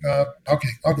 "Oh, well,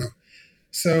 okay, I'll go."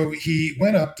 So he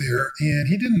went up there, and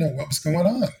he didn't know what was going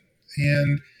on.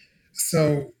 And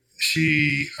so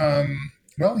he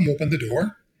opened the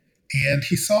door, and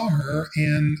he saw her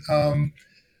in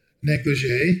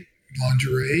negligee,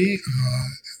 lingerie.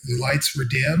 The lights were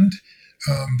dimmed.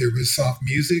 There was soft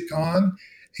music on,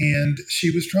 and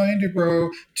she was trying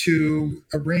to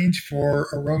arrange for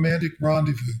a romantic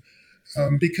rendezvous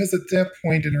because at that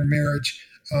point in her marriage,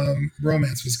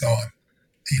 romance was gone,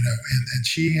 and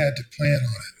she had to plan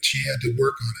on it. She had to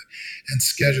work on it and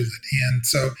schedule it. And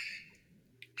so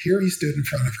here he stood in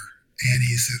front of her, and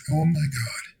he said, "Oh my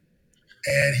God."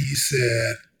 And he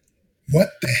said,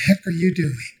 "What the heck are you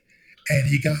doing?" And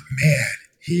he got mad.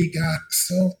 He got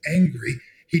so angry,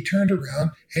 he turned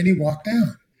around and he walked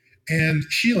down. And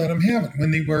she let him have it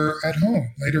when they were at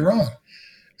home later on.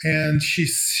 And she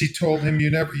told him,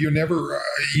 you're never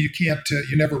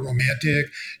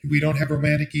romantic. We don't have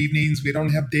romantic evenings. We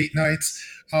don't have date nights.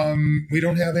 We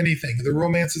don't have anything. The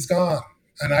romance is gone.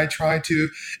 And I try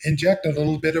to inject a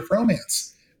little bit of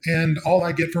romance. And all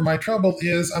I get for my trouble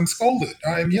is I'm scolded,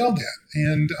 I'm yelled at,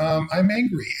 and I'm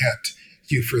angry at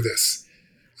you for this.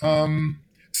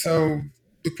 So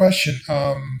the question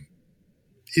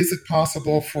Is it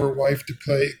possible for a wife to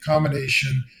play a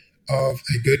combination of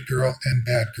a good girl and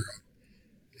bad girl?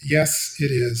 Yes,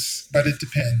 it is, but it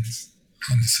depends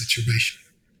on the situation.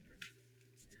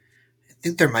 I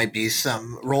think there might be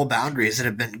some role boundaries that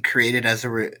have been created as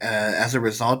a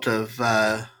result of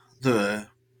the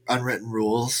unwritten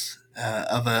rules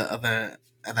of an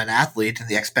athlete and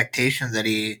the expectation that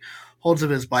he holds of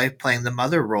his wife playing the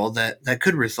mother role that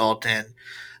could result in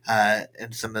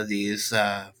some of these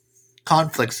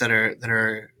conflicts that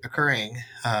are occurring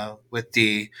with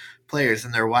the players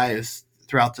and their wives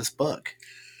throughout this book.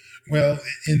 Well,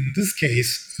 in this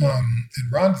case, in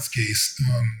Rhonda's case,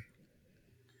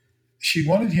 she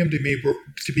wanted him to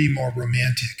be more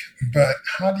romantic. But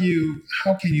how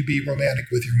can you be romantic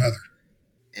with your mother?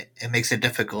 It makes it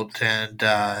difficult and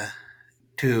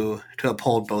to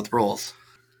uphold both roles.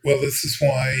 Well, this is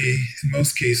why in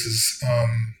most cases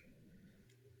the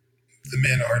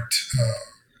men are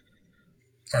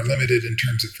limited in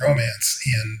terms of romance,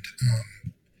 and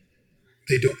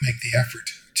they don't make the effort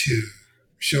to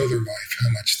show their wife how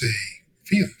much they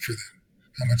feel for them,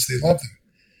 how much they love them.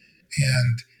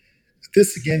 And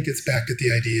this again gets back to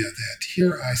the idea that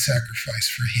here I sacrifice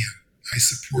for him. I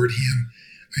support him.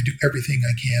 I do everything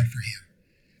I can for him.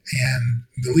 And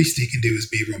the least he can do is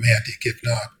be romantic, if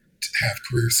not have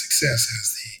career success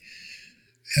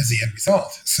as the end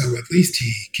result. So at least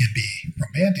he can be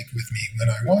romantic with me when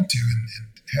I want to and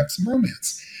have some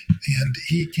romance. And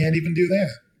he can't even do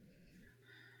that.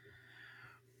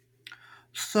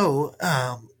 So,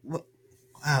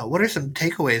 what are some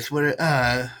takeaways?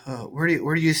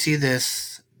 Where do you see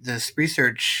this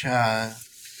research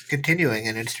continuing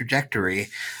in its trajectory?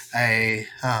 It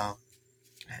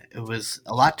was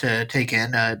a lot to take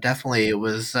in. Definitely, it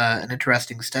was an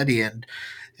interesting study, and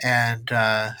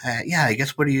I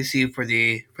guess what do you see for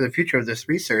the future of this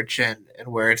research and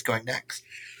where it's going next?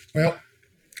 Well,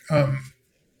 I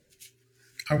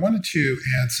wanted to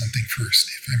add something first,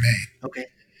 if I may. Okay.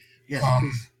 Yes,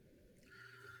 please.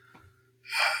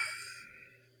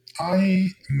 I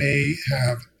may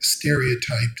have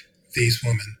stereotyped these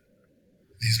women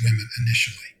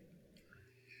initially,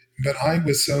 but I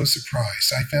was so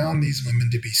surprised. I found these women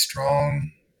to be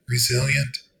strong,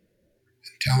 resilient,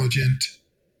 intelligent,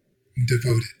 and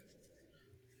devoted.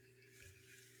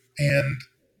 And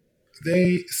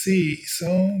they see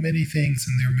so many things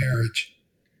in their marriage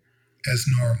as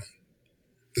normal.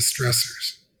 The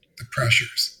stressors, the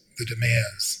pressures, the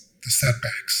demands, the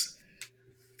setbacks.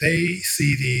 They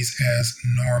see these as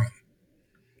normal.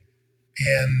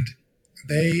 And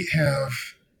they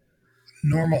have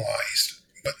normalized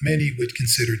what many would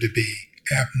consider to be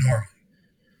abnormal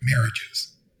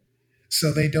marriages.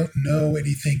 So they don't know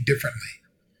anything differently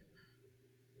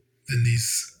than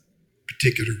these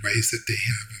particular ways that they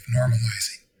have of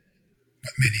normalizing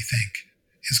what many think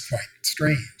is quite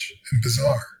strange and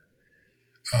bizarre.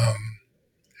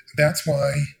 That's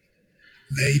why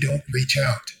they don't reach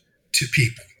out to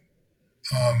people.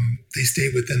 They stay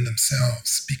within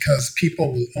themselves because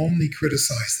people will only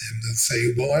criticize them. They'll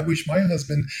say, well, I wish my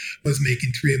husband was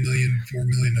making $3 million, $4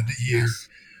 million a year.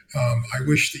 I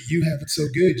wish that you have it so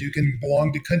good. You can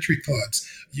belong to country clubs.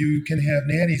 You can have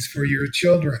nannies for your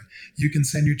children. You can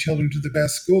send your children to the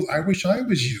best schools. I wish I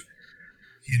was you,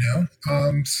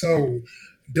 So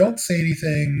don't say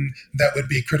anything that would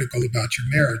be critical about your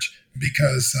marriage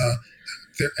because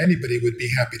anybody would be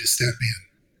happy to step in.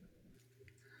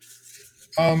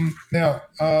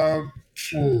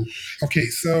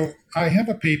 So I have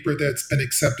a paper that's been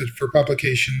accepted for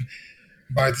publication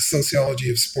by the Sociology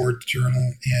of Sport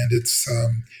Journal, and it's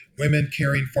Women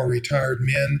Caring for Retired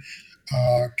Men,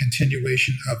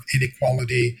 Continuation of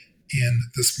Inequality in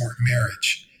the Sport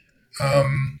Marriage.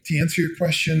 To answer your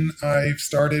question, I've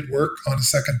started work on a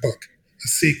second book, a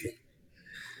sequel,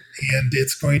 and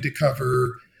it's going to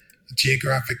cover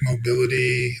geographic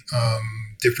mobility,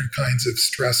 different kinds of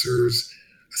stressors,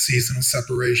 seasonal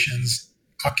separations,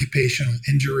 occupational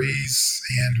injuries,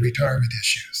 and retirement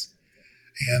issues.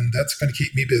 And that's going to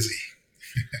keep me busy.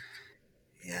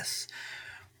 Yes.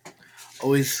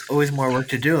 Always more work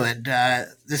to do. And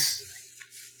this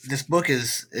book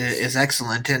is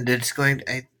excellent, and it's going.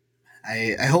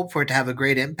 I hope for it to have a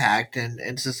great impact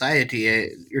in society.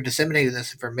 You're disseminating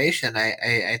this information.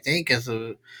 I think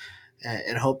in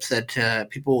hopes that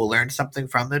people will learn something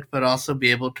from it, but also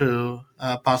be able to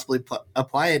possibly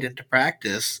apply it into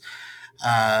practice.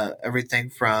 Everything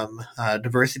from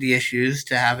diversity issues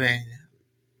to having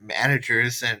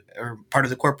managers or part of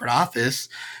the corporate office,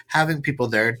 having people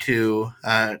there to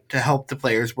help the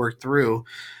players work through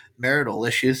marital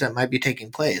issues that might be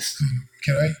taking place.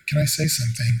 Can I say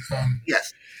something?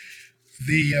 Yes.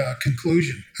 The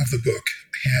conclusion of the book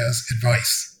has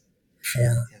advice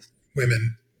for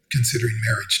women considering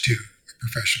marriage to a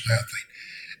professional athlete.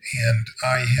 And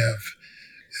I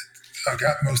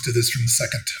got most of this from the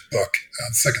second book,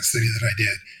 the second study that I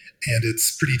did, and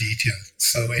it's pretty detailed.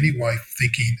 So any woman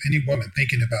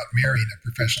thinking about marrying a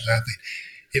professional athlete,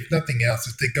 if nothing else,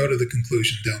 if they go to the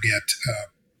conclusion, they'll get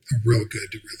a real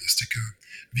good, realistic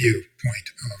viewpoint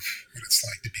of what it's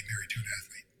like to be married to an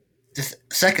athlete. This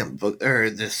second book, or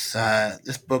this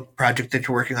book project that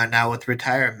you're working on now with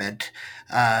retirement,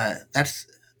 that's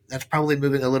probably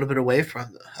moving a little bit away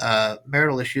from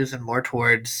marital issues and more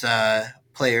towards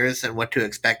players and what to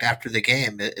expect after the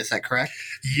game. Is that correct?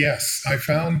 Yes, I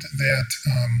found that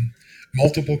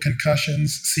multiple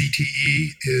concussions,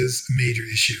 CTE, is a major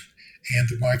issue, and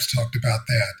the wives talked about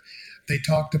that. They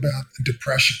talked about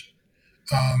depression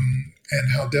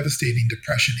and how devastating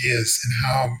depression is and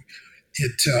how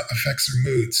it affects their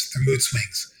moods, their mood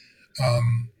swings.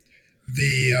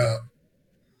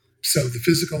 So the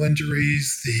physical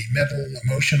injuries, the mental,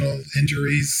 emotional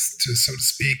injuries, so to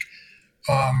speak,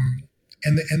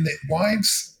 and the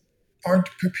wives aren't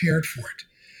prepared for it.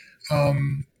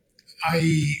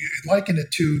 I liken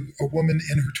it to a woman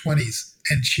in her 20s,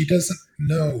 and she doesn't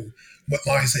know what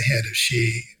lies ahead if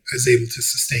she is able to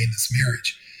sustain this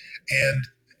marriage. And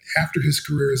after his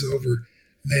career is over,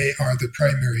 they are the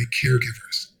primary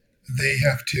caregivers. They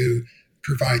have to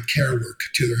provide care work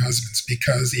to their husbands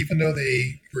because even though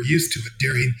they were used to it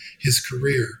during his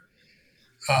career,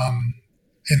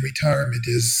 and retirement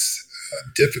is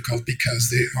difficult because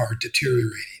they are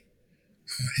deteriorating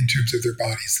in terms of their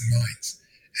bodies and minds.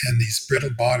 And these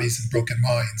brittle bodies and broken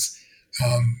minds,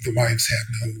 the wives have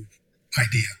no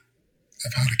idea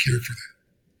of how to care for that.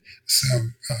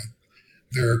 So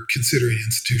they're considering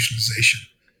institutionalization,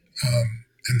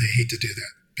 and they hate to do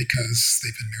that because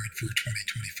they've been married for 20,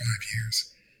 25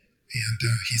 years. And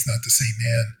he's not the same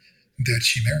man that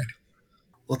she married.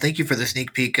 Well, thank you for the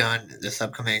sneak peek on this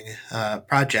upcoming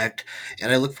project,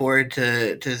 and I look forward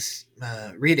to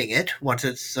reading it once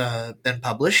it's been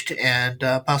published, and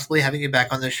possibly having you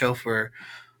back on the show for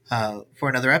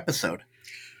another episode.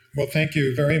 Well, thank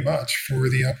you very much for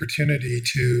the opportunity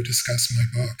to discuss my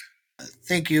book.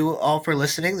 Thank you all for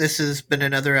listening. This has been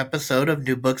another episode of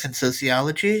New Books in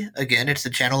Sociology. Again, it's a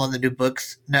channel on the New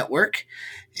Books Network,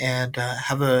 and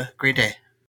have a great day.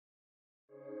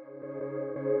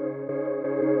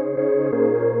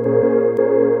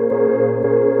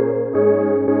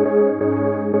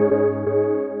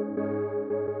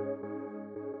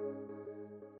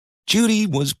 Judy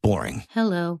was boring.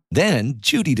 Hello. Then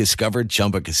Judy discovered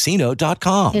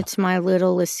ChumbaCasino.com. It's my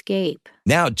little escape.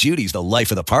 Now Judy's the life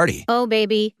of the party. Oh,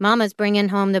 baby, mama's bringing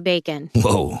home the bacon.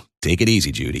 Whoa, take it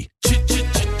easy, Judy.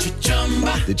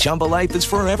 The Chumba life is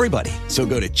for everybody. So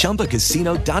go to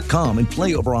ChumbaCasino.com and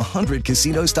play over 100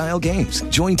 casino-style games.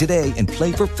 Join today and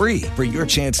play for free for your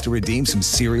chance to redeem some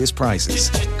serious prizes.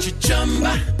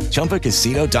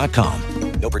 ChumbaCasino.com.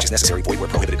 No purchase necessary. Void where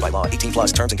prohibited by law.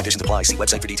 18+ terms and conditions apply. See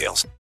website for details.